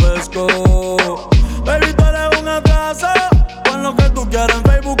 ver que pesco. Baby, tú eres un atraso. Pon lo que tú quieras en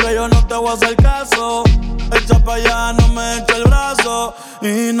Facebook que yo no te voy a hacer caso. Echa pa' allá, no me echa el brazo.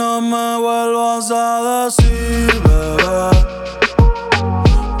 Y no me vuelvas a decir, bebé.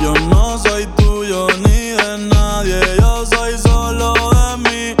 Yo no soy tuyo ni de nadie, yo soy solo de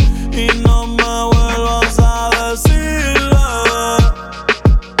mí. Y no me vuelvas a decir, bebé.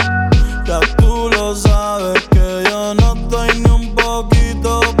 Ya tú lo sabes que yo no estoy ni un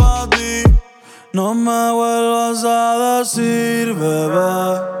poquito pa' ti. No me vuelvas a decir,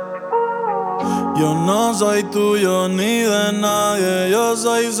 bebé. Yo no soy tuyo ni de nadie, yo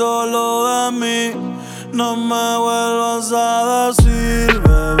soy solo de mí. No me vuelvas a decir,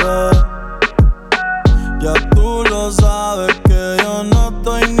 bebé. Ya tú lo sabes que yo no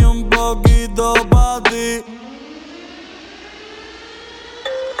estoy ni un poquito pa' ti.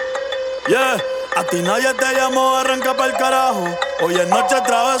 Yeah, a ti nadie te llamó, arranca pa'l carajo. Hoy es noche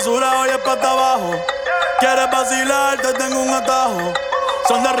travesura, hoy es pata abajo. Quieres vacilar, te tengo un atajo.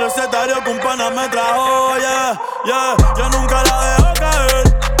 Son de recetario que un pana me trajo, yeah, yeah. Yo nunca la dejo caer,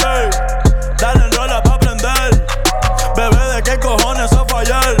 hey. Dale en rola pa' aprender. Bebé, ¿de qué cojones eso fue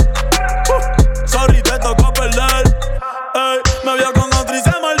ayer? Sorry, te tocó perder, hey. Me vio con otro y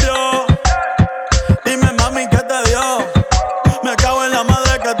se mordió. Dime, mami, ¿qué te dio? Me cago en la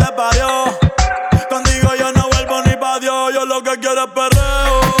madre que te parió. Contigo yo no vuelvo ni pa' Dios. Yo lo que quiero es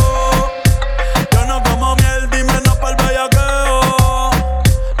perreo. Yo no como miel, dime no pa'l bellaqueo.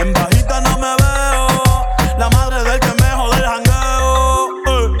 En bajita no me veo. La madre del que me jode el jangueo,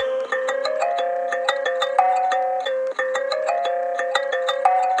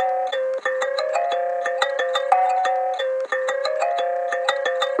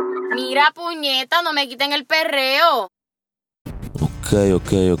 Mira, puñeta, no me quiten el perreo.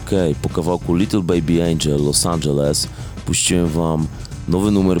 Okej. Po kawałku Little Baby Angel Los Angeles puściłem wam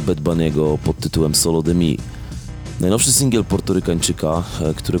nowy numer Bad Bunny'ego pod tytułem Solo de Mi. Najnowszy singiel Portorykańczyka,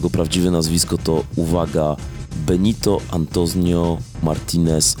 którego prawdziwe nazwisko to, uwaga, Benito Antonio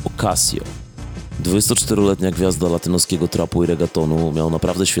Martinez Ocasio. 24-letnia gwiazda latynoskiego trapu i reggaetonu, miał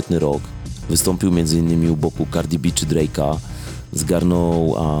naprawdę świetny rok. Wystąpił m.in. u boku Cardi B czy Drake'a.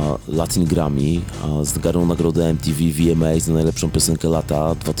 Zgarnął Latin Grammy, zgarnął nagrodę MTV VMA za najlepszą piosenkę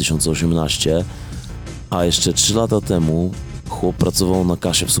lata 2018, a jeszcze 3 lata temu chłop pracował na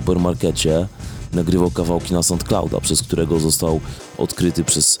kasie w supermarkecie, nagrywał kawałki na SoundClouda, przez którego został odkryty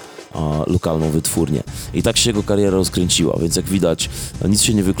przez lokalną wytwórnię. I tak się jego kariera rozkręciła, więc jak widać, nic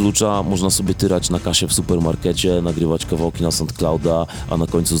się nie wyklucza, można sobie tyrać na kasie w supermarkecie, nagrywać kawałki na SoundClouda, a na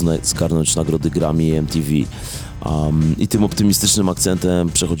końcu zgarnąć nagrody Grammy i MTV. I tym optymistycznym akcentem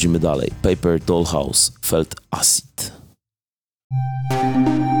przechodzimy dalej. Paper Dollhouse, Felt Acid.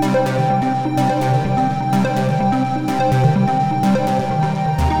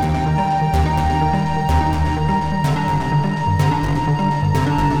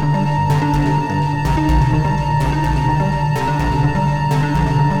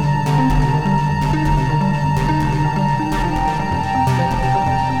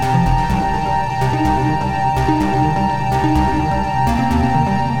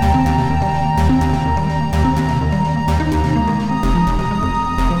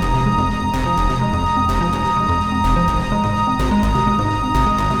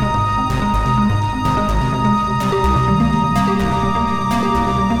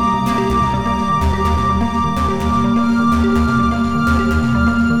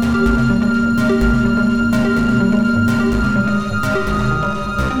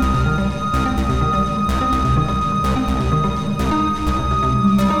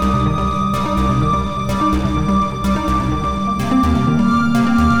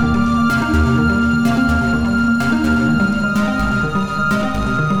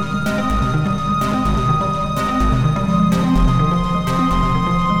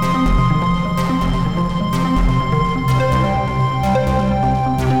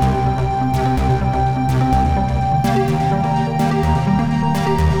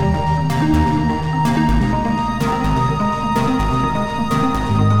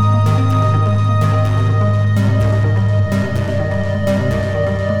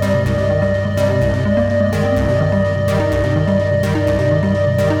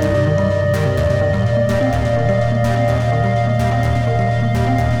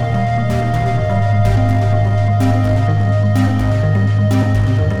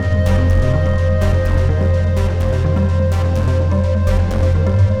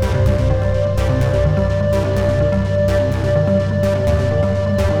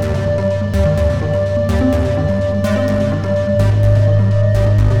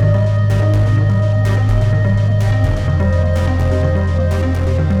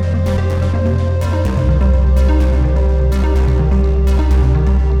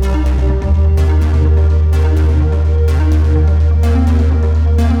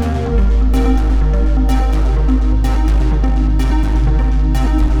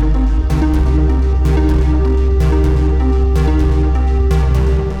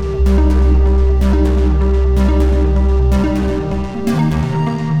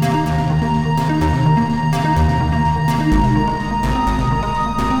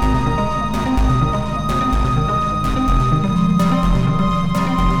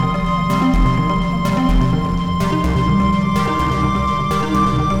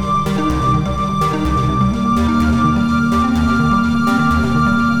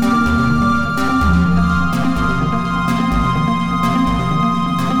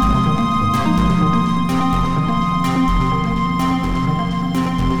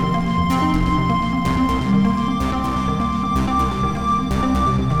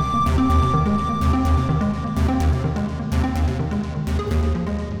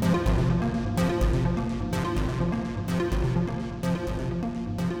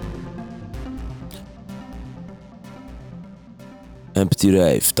 Empty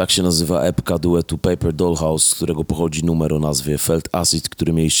Rave, tak się nazywa epka duetu Paper Dollhouse, z którego pochodzi numer o nazwie Felt Acid,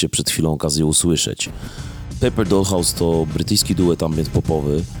 który mieliście przed chwilą okazję usłyszeć. Paper Dollhouse to brytyjski duet ambient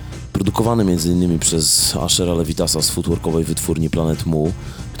popowy, produkowany m.in. przez Ashera Levitasa z footworkowej wytwórni Planet Mu,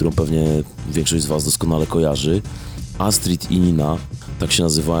 którą pewnie większość z Was doskonale kojarzy. Astrid i Nina, tak się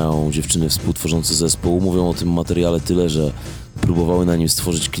nazywają dziewczyny współtworzące zespół, mówią o tym materiale tyle, że próbowały na nim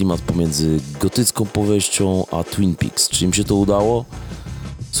stworzyć klimat pomiędzy gotycką powieścią a Twin Peaks. Czy im się to udało?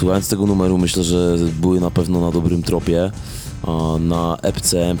 Słuchając tego numeru myślę, że były na pewno na dobrym tropie. Na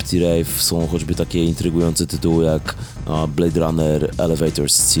epce Empty Rave są choćby takie intrygujące tytuły jak Blade Runner, Elevator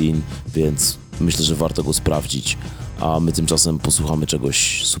Scene, więc myślę, że warto go sprawdzić. A my tymczasem posłuchamy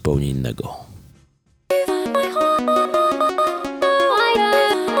czegoś zupełnie innego.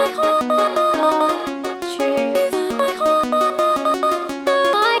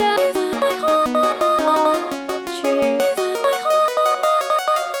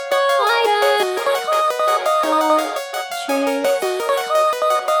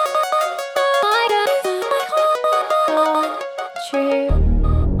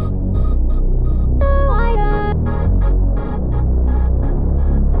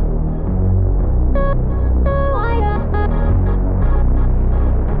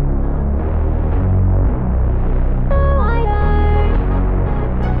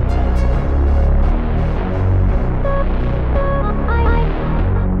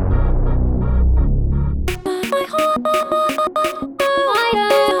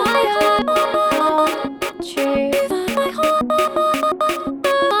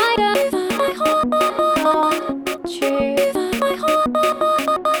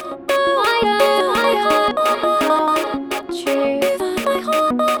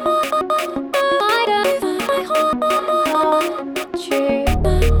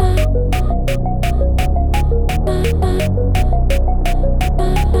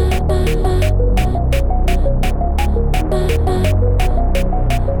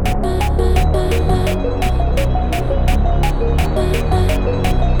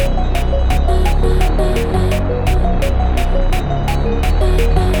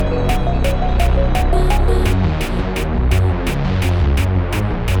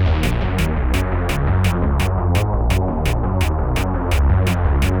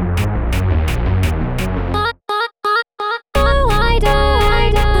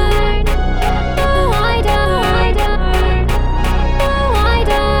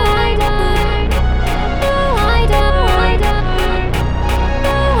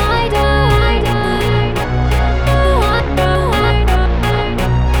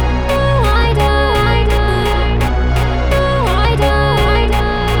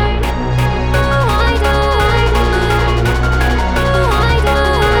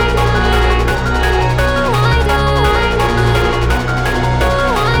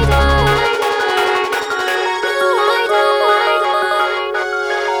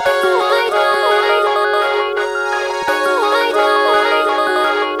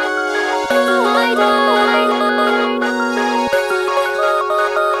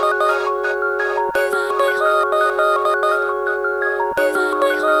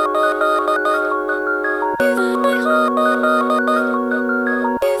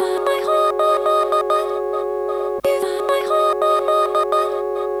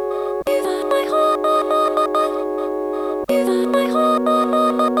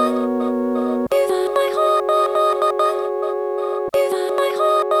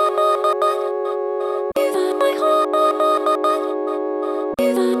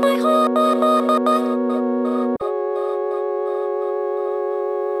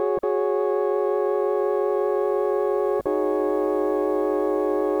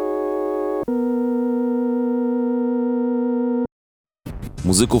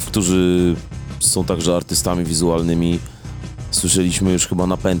 Muzyków, którzy są także artystami wizualnymi, słyszeliśmy już chyba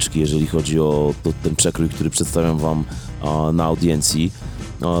na pęczki, jeżeli chodzi o ten przekrój, który przedstawiam wam na audiencji.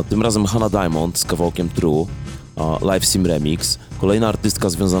 Tym razem Hannah Diamond z kawałkiem True, Live Sim Remix, kolejna artystka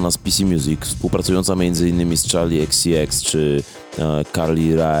związana z PC Music, współpracująca m.in. z Charlie XCX czy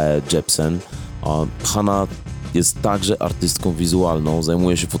Carly Rae Jepsen. Hannah jest także artystką wizualną,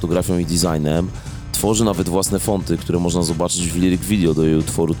 zajmuje się fotografią i designem, tworzy nawet własne fonty, które można zobaczyć w lyric video do jej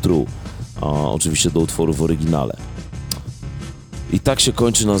utworu True, oczywiście do utworu w oryginale. I tak się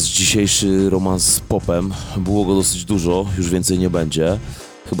kończy nasz dzisiejszy romans z popem. Było go dosyć dużo, już więcej nie będzie.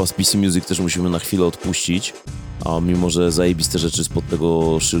 Chyba z PC Music też musimy na chwilę odpuścić, a mimo że zajebiste rzeczy spod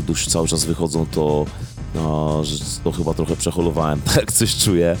tego szyldu cały czas wychodzą, to chyba trochę przeholowałem, tak coś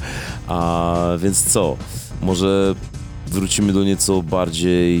czuję. Więc co? Może wrócimy do nieco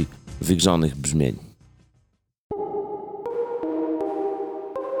bardziej wygrzanych brzmień.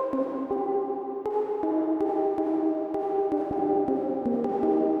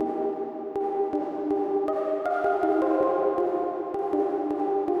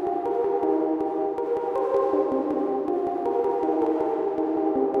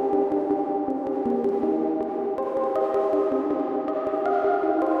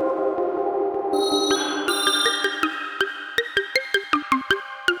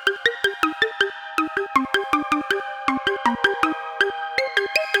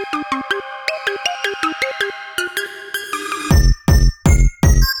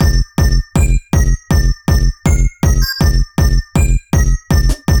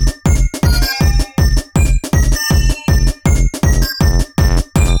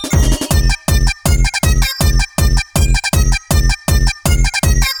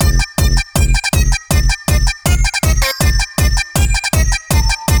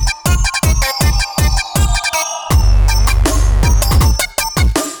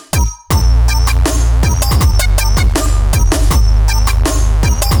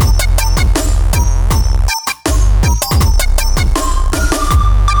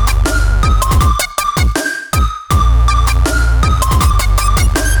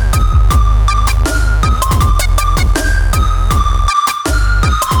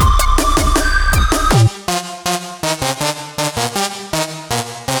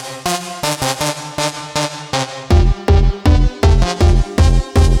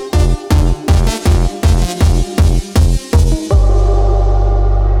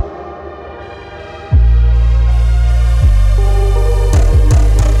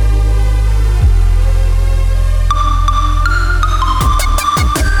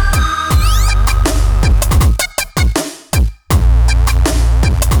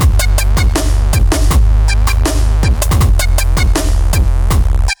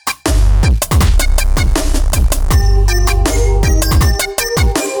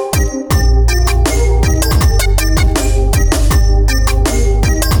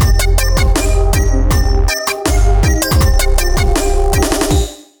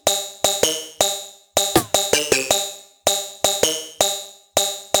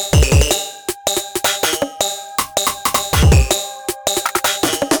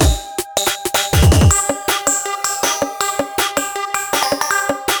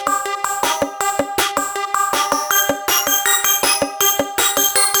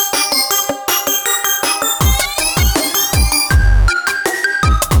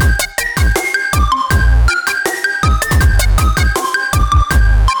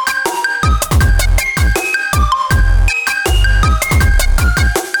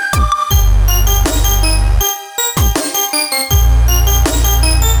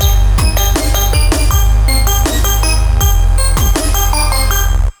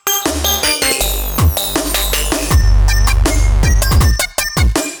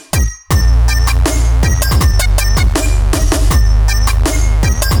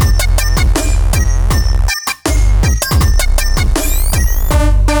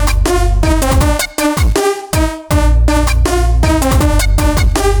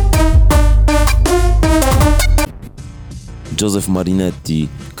 Joseph Marinetti,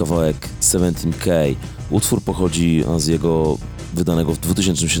 kawałek 17K. Utwór pochodzi z jego wydanego w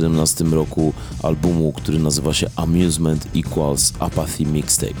 2017 roku albumu, który nazywa się Amusement Equals Apathy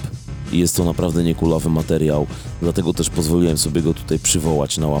Mixtape. I jest to naprawdę niekulawy materiał, dlatego też pozwoliłem sobie go tutaj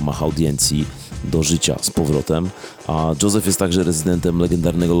przywołać na łamach audiencji do życia z powrotem. A Joseph jest także rezydentem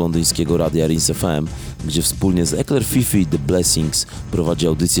legendarnego londyńskiego radia Rinse FM, gdzie wspólnie z Eclair Fifi The Blessings prowadzi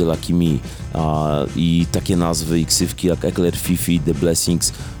audycję Lucky Me. I takie nazwy i ksywki jak Eclair Fifi The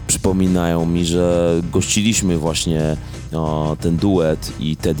Blessings przypominają mi, że gościliśmy właśnie ten duet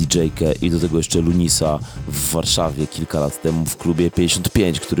i Teddy Jake'ę i do tego jeszcze Lunisa w Warszawie kilka lat temu w klubie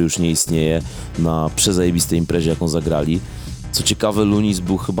 55, który już nie istnieje, na przezajebistej imprezie, jaką zagrali. Co ciekawe, Lunis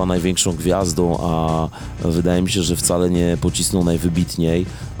był chyba największą gwiazdą, a wydaje mi się, że wcale nie pocisnął najwybitniej.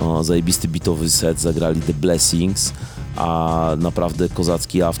 Zajebisty bitowy set zagrali The Blessings, a naprawdę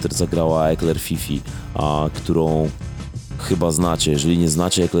kozacki after zagrała Eclair Fifi, którą chyba znacie. Jeżeli nie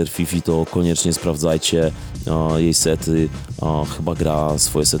znacie Eclair Fifi, to koniecznie sprawdzajcie jej sety. Chyba gra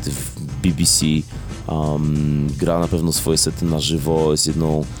swoje sety w BBC. Gra na pewno swoje sety na żywo. Jest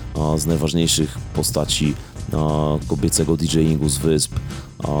jedną z najważniejszych postaci kobiecego DJingu z Wysp,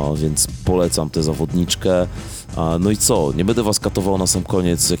 więc polecam tę zawodniczkę. No i co? Nie będę was katował na sam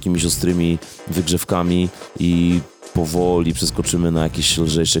koniec z jakimiś ostrymi wygrzewkami i powoli przeskoczymy na jakieś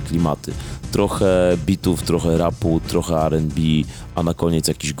lżejsze klimaty. Trochę bitów, trochę rapu, trochę R&B, a na koniec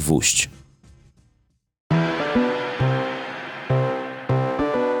jakiś gwóźdź.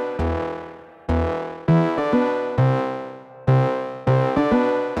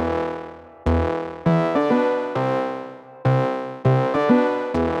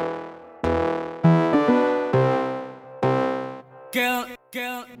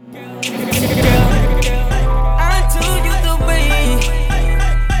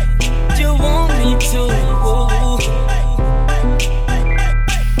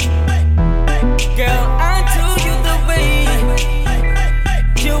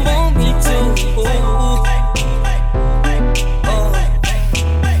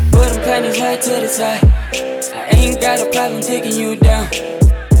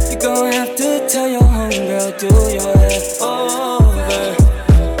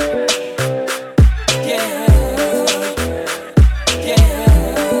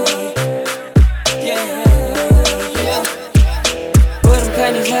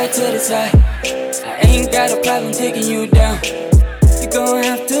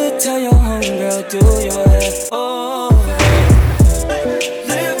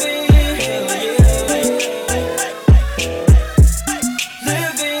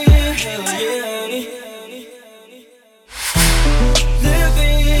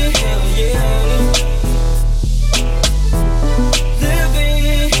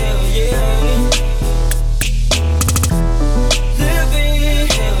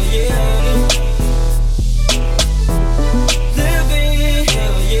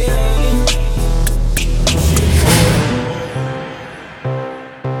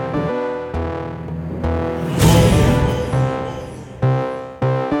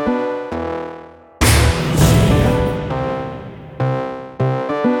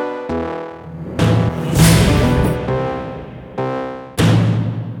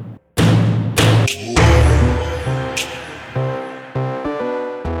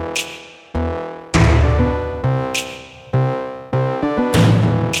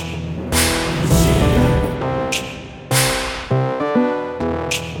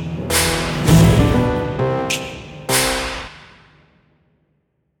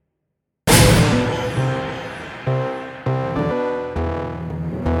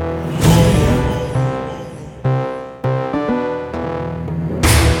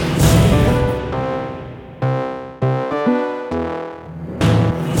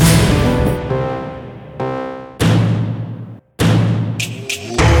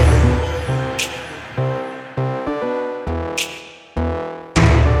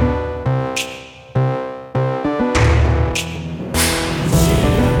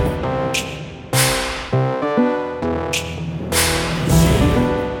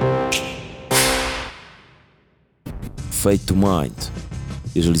 Fade to Mind.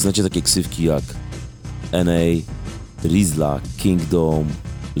 Jeżeli znacie takie ksywki jak NA, Rizla, Kingdom,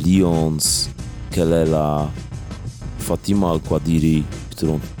 Leons, Kelela, Fatima Al-Qadiri,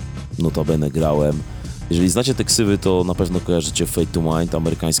 którą notabene grałem. Jeżeli znacie te ksywy, to na pewno kojarzycie Fade to Mind,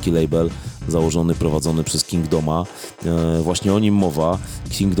 amerykański label założony, prowadzony przez Kingdoma. Właśnie o nim mowa.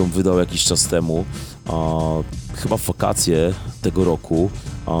 Kingdom wydał jakiś czas temu, chyba w wakacje tego roku,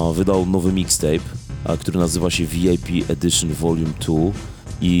 wydał nowy mixtape, który nazywa się VIP Edition Volume 2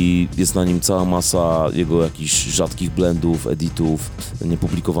 i jest na nim cała masa jego jakichś rzadkich blendów, editów,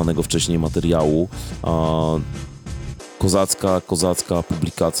 niepublikowanego wcześniej materiału. Kozacka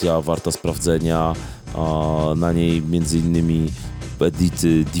publikacja, warta sprawdzenia. Na niej między innymi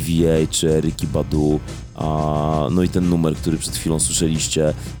edity DVA czy Eryki Badu. No i ten numer, który przed chwilą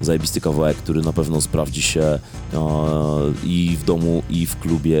słyszeliście, zajebisty kawałek, który na pewno sprawdzi się i w domu, i w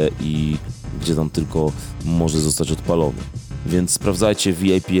klubie, i gdzie tam tylko może zostać odpalony. Więc sprawdzajcie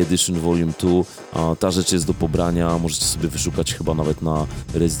VIP Edition Volume 2, ta rzecz jest do pobrania, możecie sobie wyszukać chyba nawet na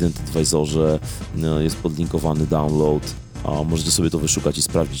Resident Advisorze, jest podlinkowany download, możecie sobie to wyszukać i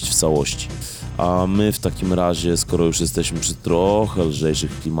sprawdzić w całości. A my w takim razie, skoro już jesteśmy przy trochę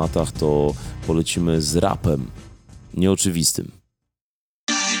lżejszych klimatach, to polecimy z rapem nieoczywistym.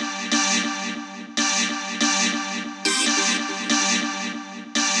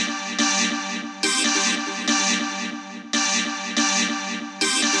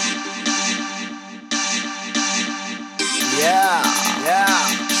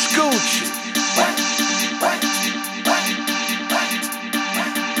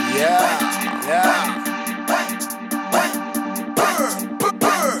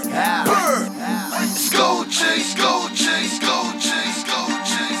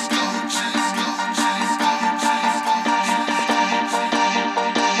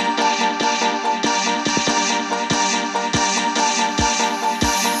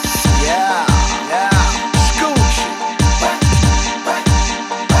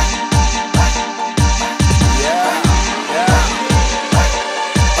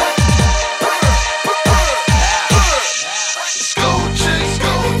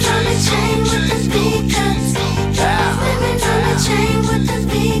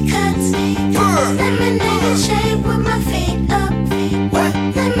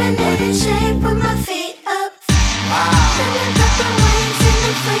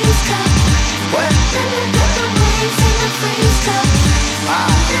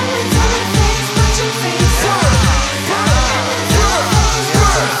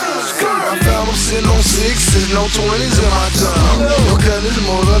 No 20s in my tongue. No cut is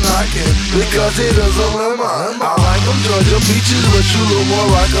more than I can, because it is a lemon. I like them Georgia peaches, but you look more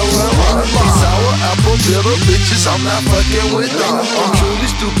like a lemon. These sour apple bitter bitches, I'm not fucking with them. I'm truly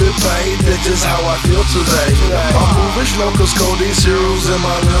stupid, babe, that's just how I feel today. I'm moving slow, cause codeine cereals in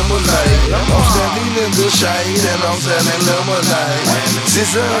my lemonade. I'm standing in the shade, and I'm selling lemonade.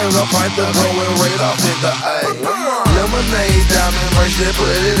 Sizzling a pint of going right off in the A. Lemonade, diamond bracelet, put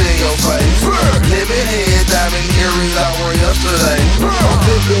it in your face. Living head, diamond earrings I wore yesterday. I'm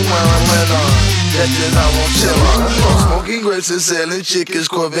living wearing linen, that's just how I'm chillin'. I'm smoking grapes and selling chickens,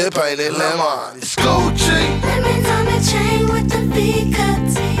 Corvette painted lemon. It's Gucci. Lemons on the chain with the V-cut.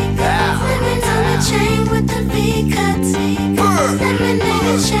 Lemons on the chain with the V-cut.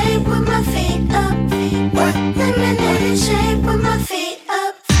 Lemonade shade with my feet up. Lemonade shade with my feet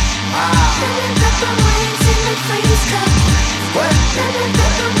up. Lemon pepper wings in the freeze cup. Lemon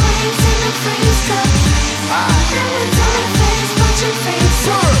pepper wings in the freeze cup. Lemons on the face, watch your face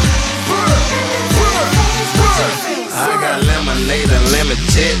up. Lemons on the face, watch your face up. I got lemonade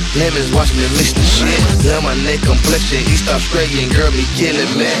unlimited. Lemons watch me mix the shit. Lemonade complexion, East Australian girl be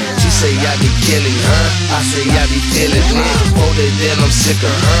killing me. She say I be killing her, I say I be feeling it. Folded then I'm sick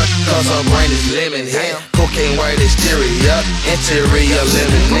of her, cause her brain is lemon head. Cocaine white exterior, interior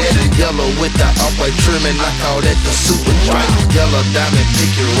lemonade. Yellow with the off-white trimming, I call that the super drink. Yellow diamond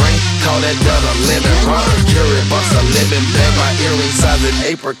picket ring, call that the lemon rock. Cherry bust a lemon bag, my earring size an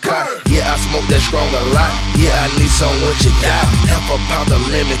apricot. Yeah, I smoke that strong a lot, yeah, I need some what you got. Half a pound of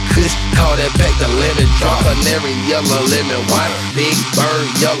lemon kush, call that back the lemon drop. Canary yellow, lemon white, big bird,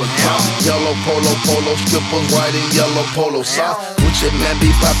 yellow top. Yellow polo, strippers, white and yellow polo soft. With your man be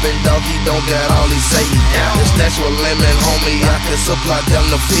poppin' dog, he don't got all he say he got. If that's what lemon, homie, I can supply them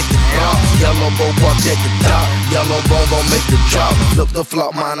to 50 blocks. Yellow bow parked at the top, yellow bone gon' make the drop. Flip the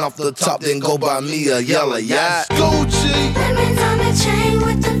flop mine off the top, then go buy me a yellow yacht. Gucci. Lemons on the chain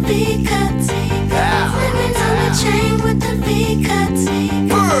with the V-cut. Lemons on the chain with the V-cut.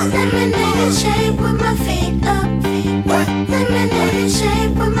 Lemonade shade with my feet up. Lemonade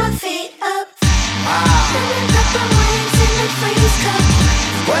shade with my feet up. Lemon pepper wings in the freeze cup.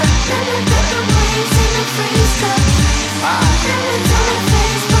 Lemon pepper wings in the freeze cup. Lemons on the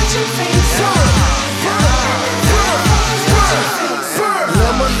face, watch your face up.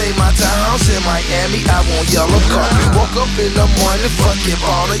 Lemonade, my townhouse in Miami. I want yellow carpet. Woke up in the morning, fucking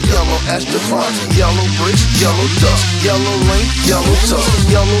bought a yellow Aston Martin. Yellow bricks, yellow dust, yellow link, yellow tusk,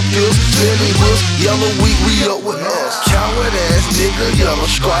 yellow pills, spinning wheels, yellow weed, we up with us. Coward ass nigga, yellow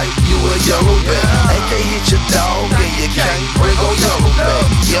stripe, you a yellow back. AK hit your dog and you can't bring on yellow back.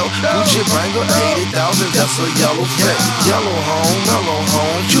 Yo, Gucci Banger, 80,000, that's a yellow fact. Yellow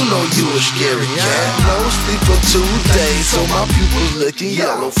home, you know you a scary cat. No sleep for 2 days, so my pupils looking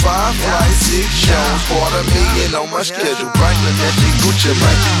yellow. 5 flights, 6 shows, $250,000 on my schedule. Bangladesh, Gucci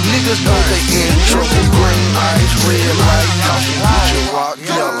man, niggas know they in trouble. Green eyes, red light, caution, Gucci rock,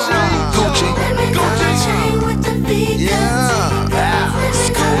 yellow. Gucci, yeah,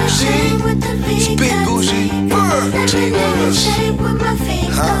 Gucci, spit Gucci, T-Words,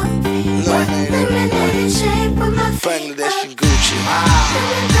 huh? Bangladesh, Gucci, Gucci,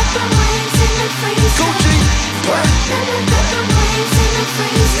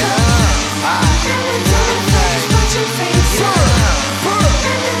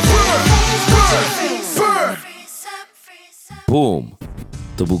 Boom!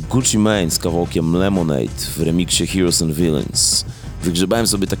 To był Gucci Mane z kawałkiem Lemonade w remiksie Heroes and Villains. Wygrzebałem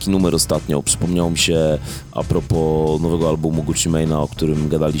sobie taki numer ostatnio, przypomniało mi się a propos nowego albumu Gucci Mane'a, o którym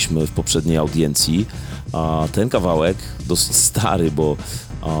gadaliśmy w poprzedniej audiencji. A ten kawałek, dosyć stary, bo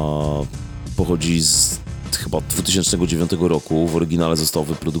pochodzi z chyba 2009 roku. W oryginale został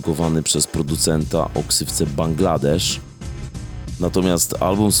wyprodukowany przez producenta o ksywce Bangladesz. Natomiast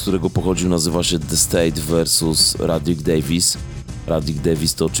album, z którego pochodził, nazywa się The State vs. Radrick Davis. Radrick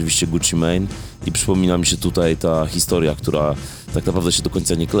Davis to oczywiście Gucci Mane i przypomina mi się tutaj ta historia, która tak naprawdę się do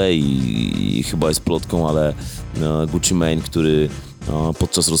końca nie klei i chyba jest plotką, ale Gucci Mane, który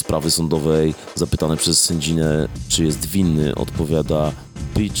podczas rozprawy sądowej zapytany przez sędzinę, czy jest winny, odpowiada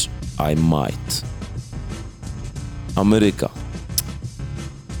 "Bitch, I might".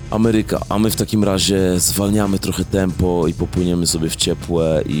 Ameryka, a my w takim razie zwalniamy trochę tempo i popłyniemy sobie w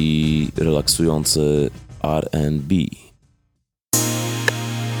ciepłe i relaksujące R&B.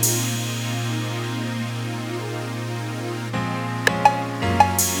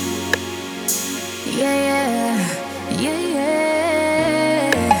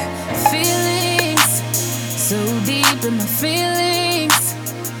 So deep in my feelings,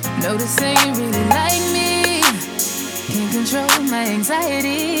 notice they ain't really like me. Can't control my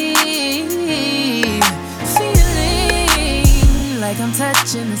anxiety. Feeling like I'm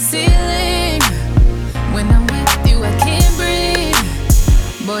touching the ceiling. When I'm with you, I can't breathe.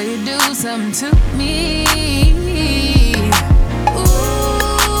 Boy, you do something to me.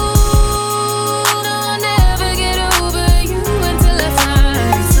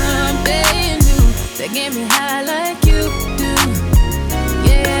 That get me high like you do,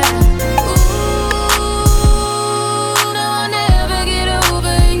 yeah. Ooh, no, I'll never get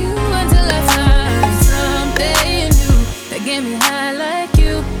over you until I find something new that get me high like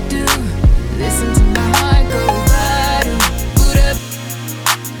you do. Listen to my heart go bottom, boot up,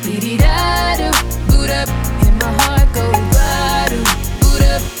 beady-da-do, boot up. And my heart go bottom, boot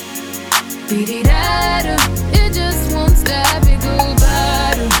up, beady-da-do. It just won't stop, it go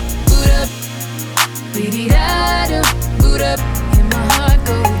bottom, boot up. Beady-da-do, boot up, and my heart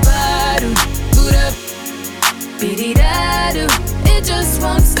go bottom, boot up. Beady-da-do, it just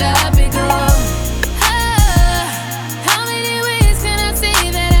won't stop, it go. How many ways can I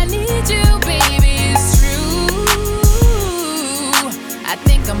say that I need you, baby? It's true. I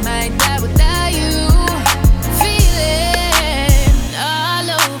think I might die without you. Feeling all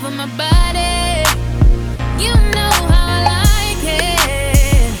over my body. You know how I like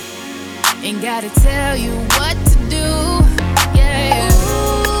it. Ain't gotta tell you what to do, yeah.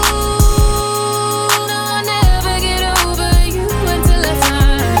 Ooh, no, I'll never get over you until I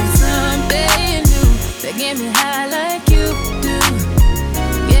find something new that get me high like you do,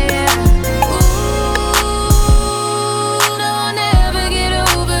 yeah. Ooh, no, I'll never get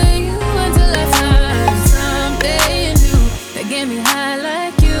over you until I find something new that get me high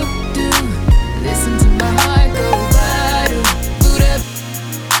like you do. Listen to my heart go bottom, boot up,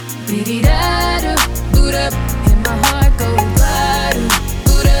 beady-da-do, boot up, and my heart go bottom,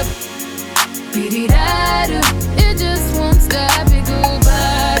 boot up, beady-da-do. It just won't stop, it go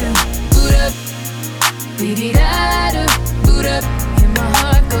bottom, boot up, beady-da-do, boot up, and my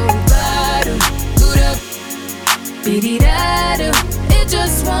heart go bottom, boot up, beady-da-do. It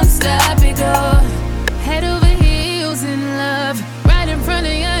just won't stop, it go. Head over heels in love, right in front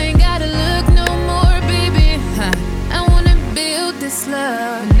of you, I ain't gotta look no more, baby. I wanna build this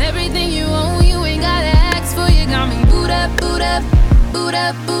love, and everything you own, you ain't gotta ask for. You got me boot up, boot up, boot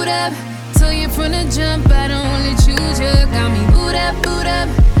up, boot up. Till you from the jump, I don't only choose you. Got me boot up, boot up,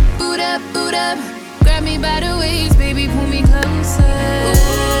 boot up, boot up. Grab me me by the waist, baby, pull me closer.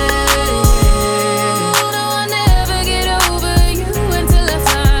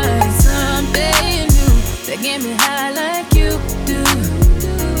 Get me high like you do,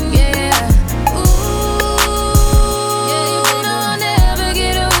 yeah. Ooh, yeah, I'll never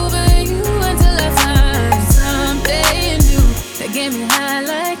get over you until I find something new that get me high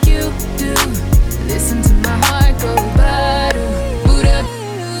like you do. Listen to my heart go ba-do, boot up,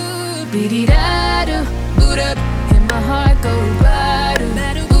 be-dee-da-do, boot up, and my heart go ba-do,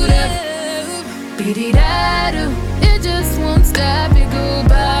 boot up, be-dee-da-do. It just won't stop, it go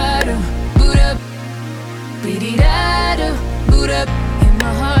ba-do, boot up. Be-dee-da-do, boot up, and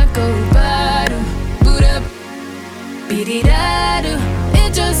my heart go ba-do, boot up, be-dee-da-do.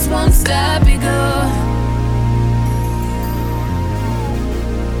 It just won't stop, it go.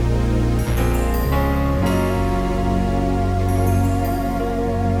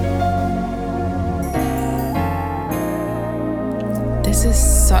 This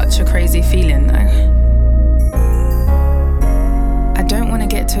is such a crazy feeling though. I don't want to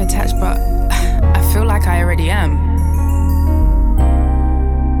get too attached, but I feel like I already am.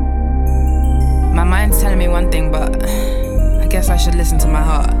 My mind's telling me one thing, but I guess I should listen to my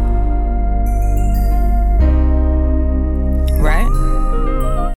heart. Right?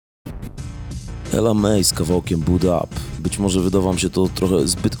 Ella May z kawałkiem Boot Up. Być może wydawał wam się to trochę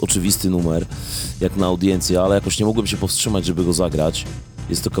zbyt oczywisty numer, jak na audiencję, ale jakoś nie mogłem się powstrzymać, żeby go zagrać.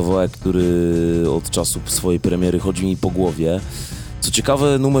 Jest to kawałek, który od czasu swojej premiery chodzi mi po głowie. Co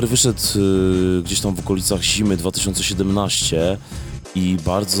ciekawe, numer wyszedł gdzieś tam w okolicach zimy 2017 i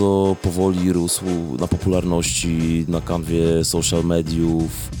bardzo powoli rósł na popularności na kanwie social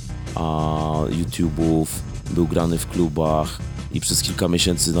mediów, YouTube'ów, był grany w klubach i przez kilka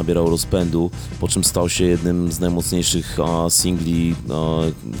miesięcy nabierał rozpędu, po czym stał się jednym z najmocniejszych singli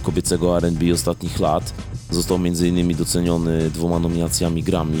kobiecego R&B ostatnich lat. Został m.in. doceniony 2 nominacjami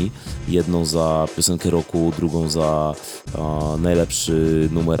Grammy, jedną za piosenkę roku, drugą za najlepszy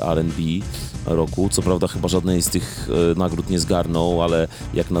numer R&B roku. Co prawda chyba żadnej z tych nagród nie zgarnął, ale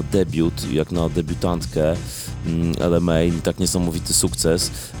jak na debiut, jak na debiutantkę Ella May, tak niesamowity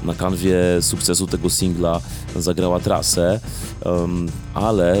sukces. Na kanwie sukcesu tego singla zagrała trasę,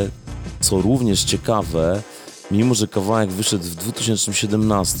 ale co również ciekawe, mimo że kawałek wyszedł w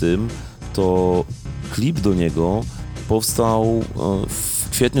 2017, to klip do niego powstał w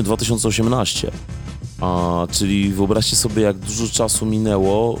kwietniu 2018, czyli wyobraźcie sobie, jak dużo czasu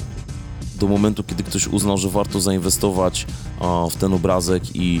minęło do momentu, kiedy ktoś uznał, że warto zainwestować w ten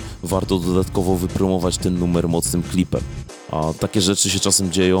obrazek i warto dodatkowo wypromować ten numer mocnym klipem. Takie rzeczy się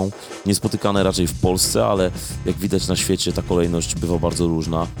czasem dzieją, niespotykane raczej w Polsce, ale jak widać na świecie ta kolejność bywa bardzo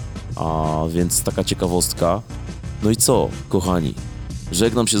różna, więc taka ciekawostka. No i co, kochani?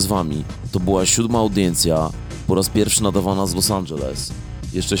 Żegnam się z wami. To była 7. audiencja, po raz pierwszy nadawana z Los Angeles.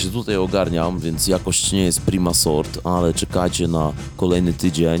 Jeszcze się tutaj ogarniam, więc jakość nie jest prima sort, ale czekajcie na kolejny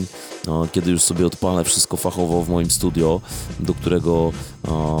tydzień, kiedy już sobie odpalę wszystko fachowo w moim studio, do którego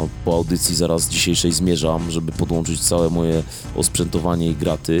po audycji zaraz dzisiejszej zmierzam, żeby podłączyć całe moje osprzętowanie i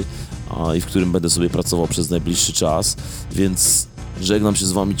graty, i w którym będę sobie pracował przez najbliższy czas, więc żegnam się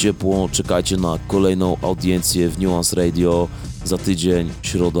z wami ciepło, czekajcie na kolejną audiencję w Nuance Radio za tydzień,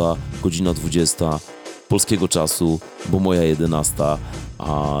 środa, godzina 20 polskiego czasu, bo moja 11,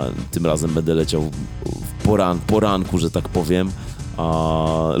 a tym razem będę leciał w poranku, że tak powiem,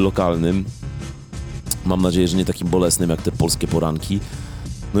 lokalnym. Mam nadzieję, że nie takim bolesnym jak te polskie poranki.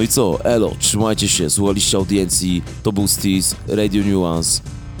 No i co? Elo, trzymajcie się, słuchaliście audiencji, to był STEEZ, Radio Nuance.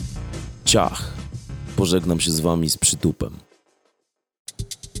 Ciach, pożegnam się z wami z przytupem.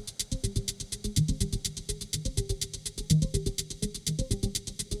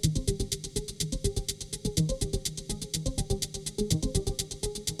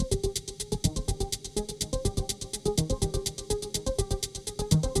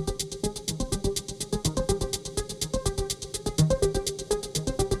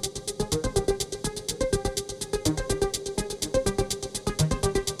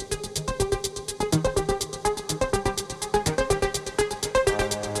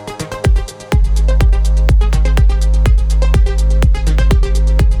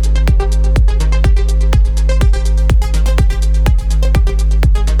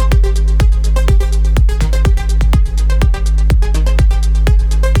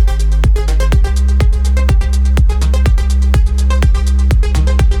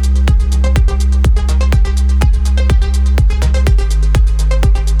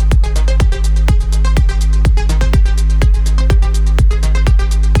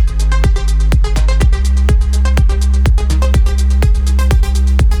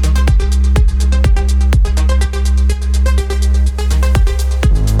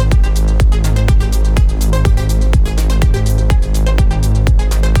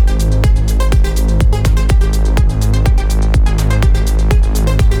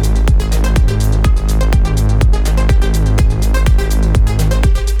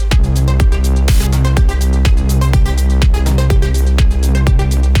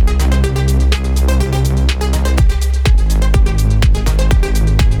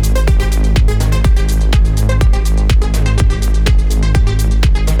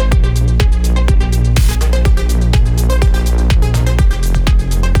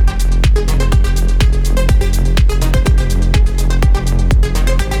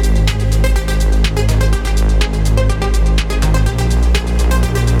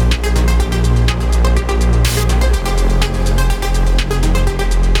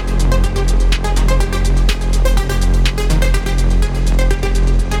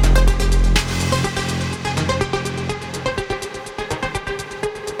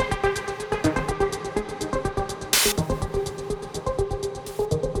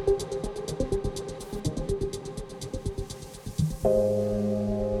 Tell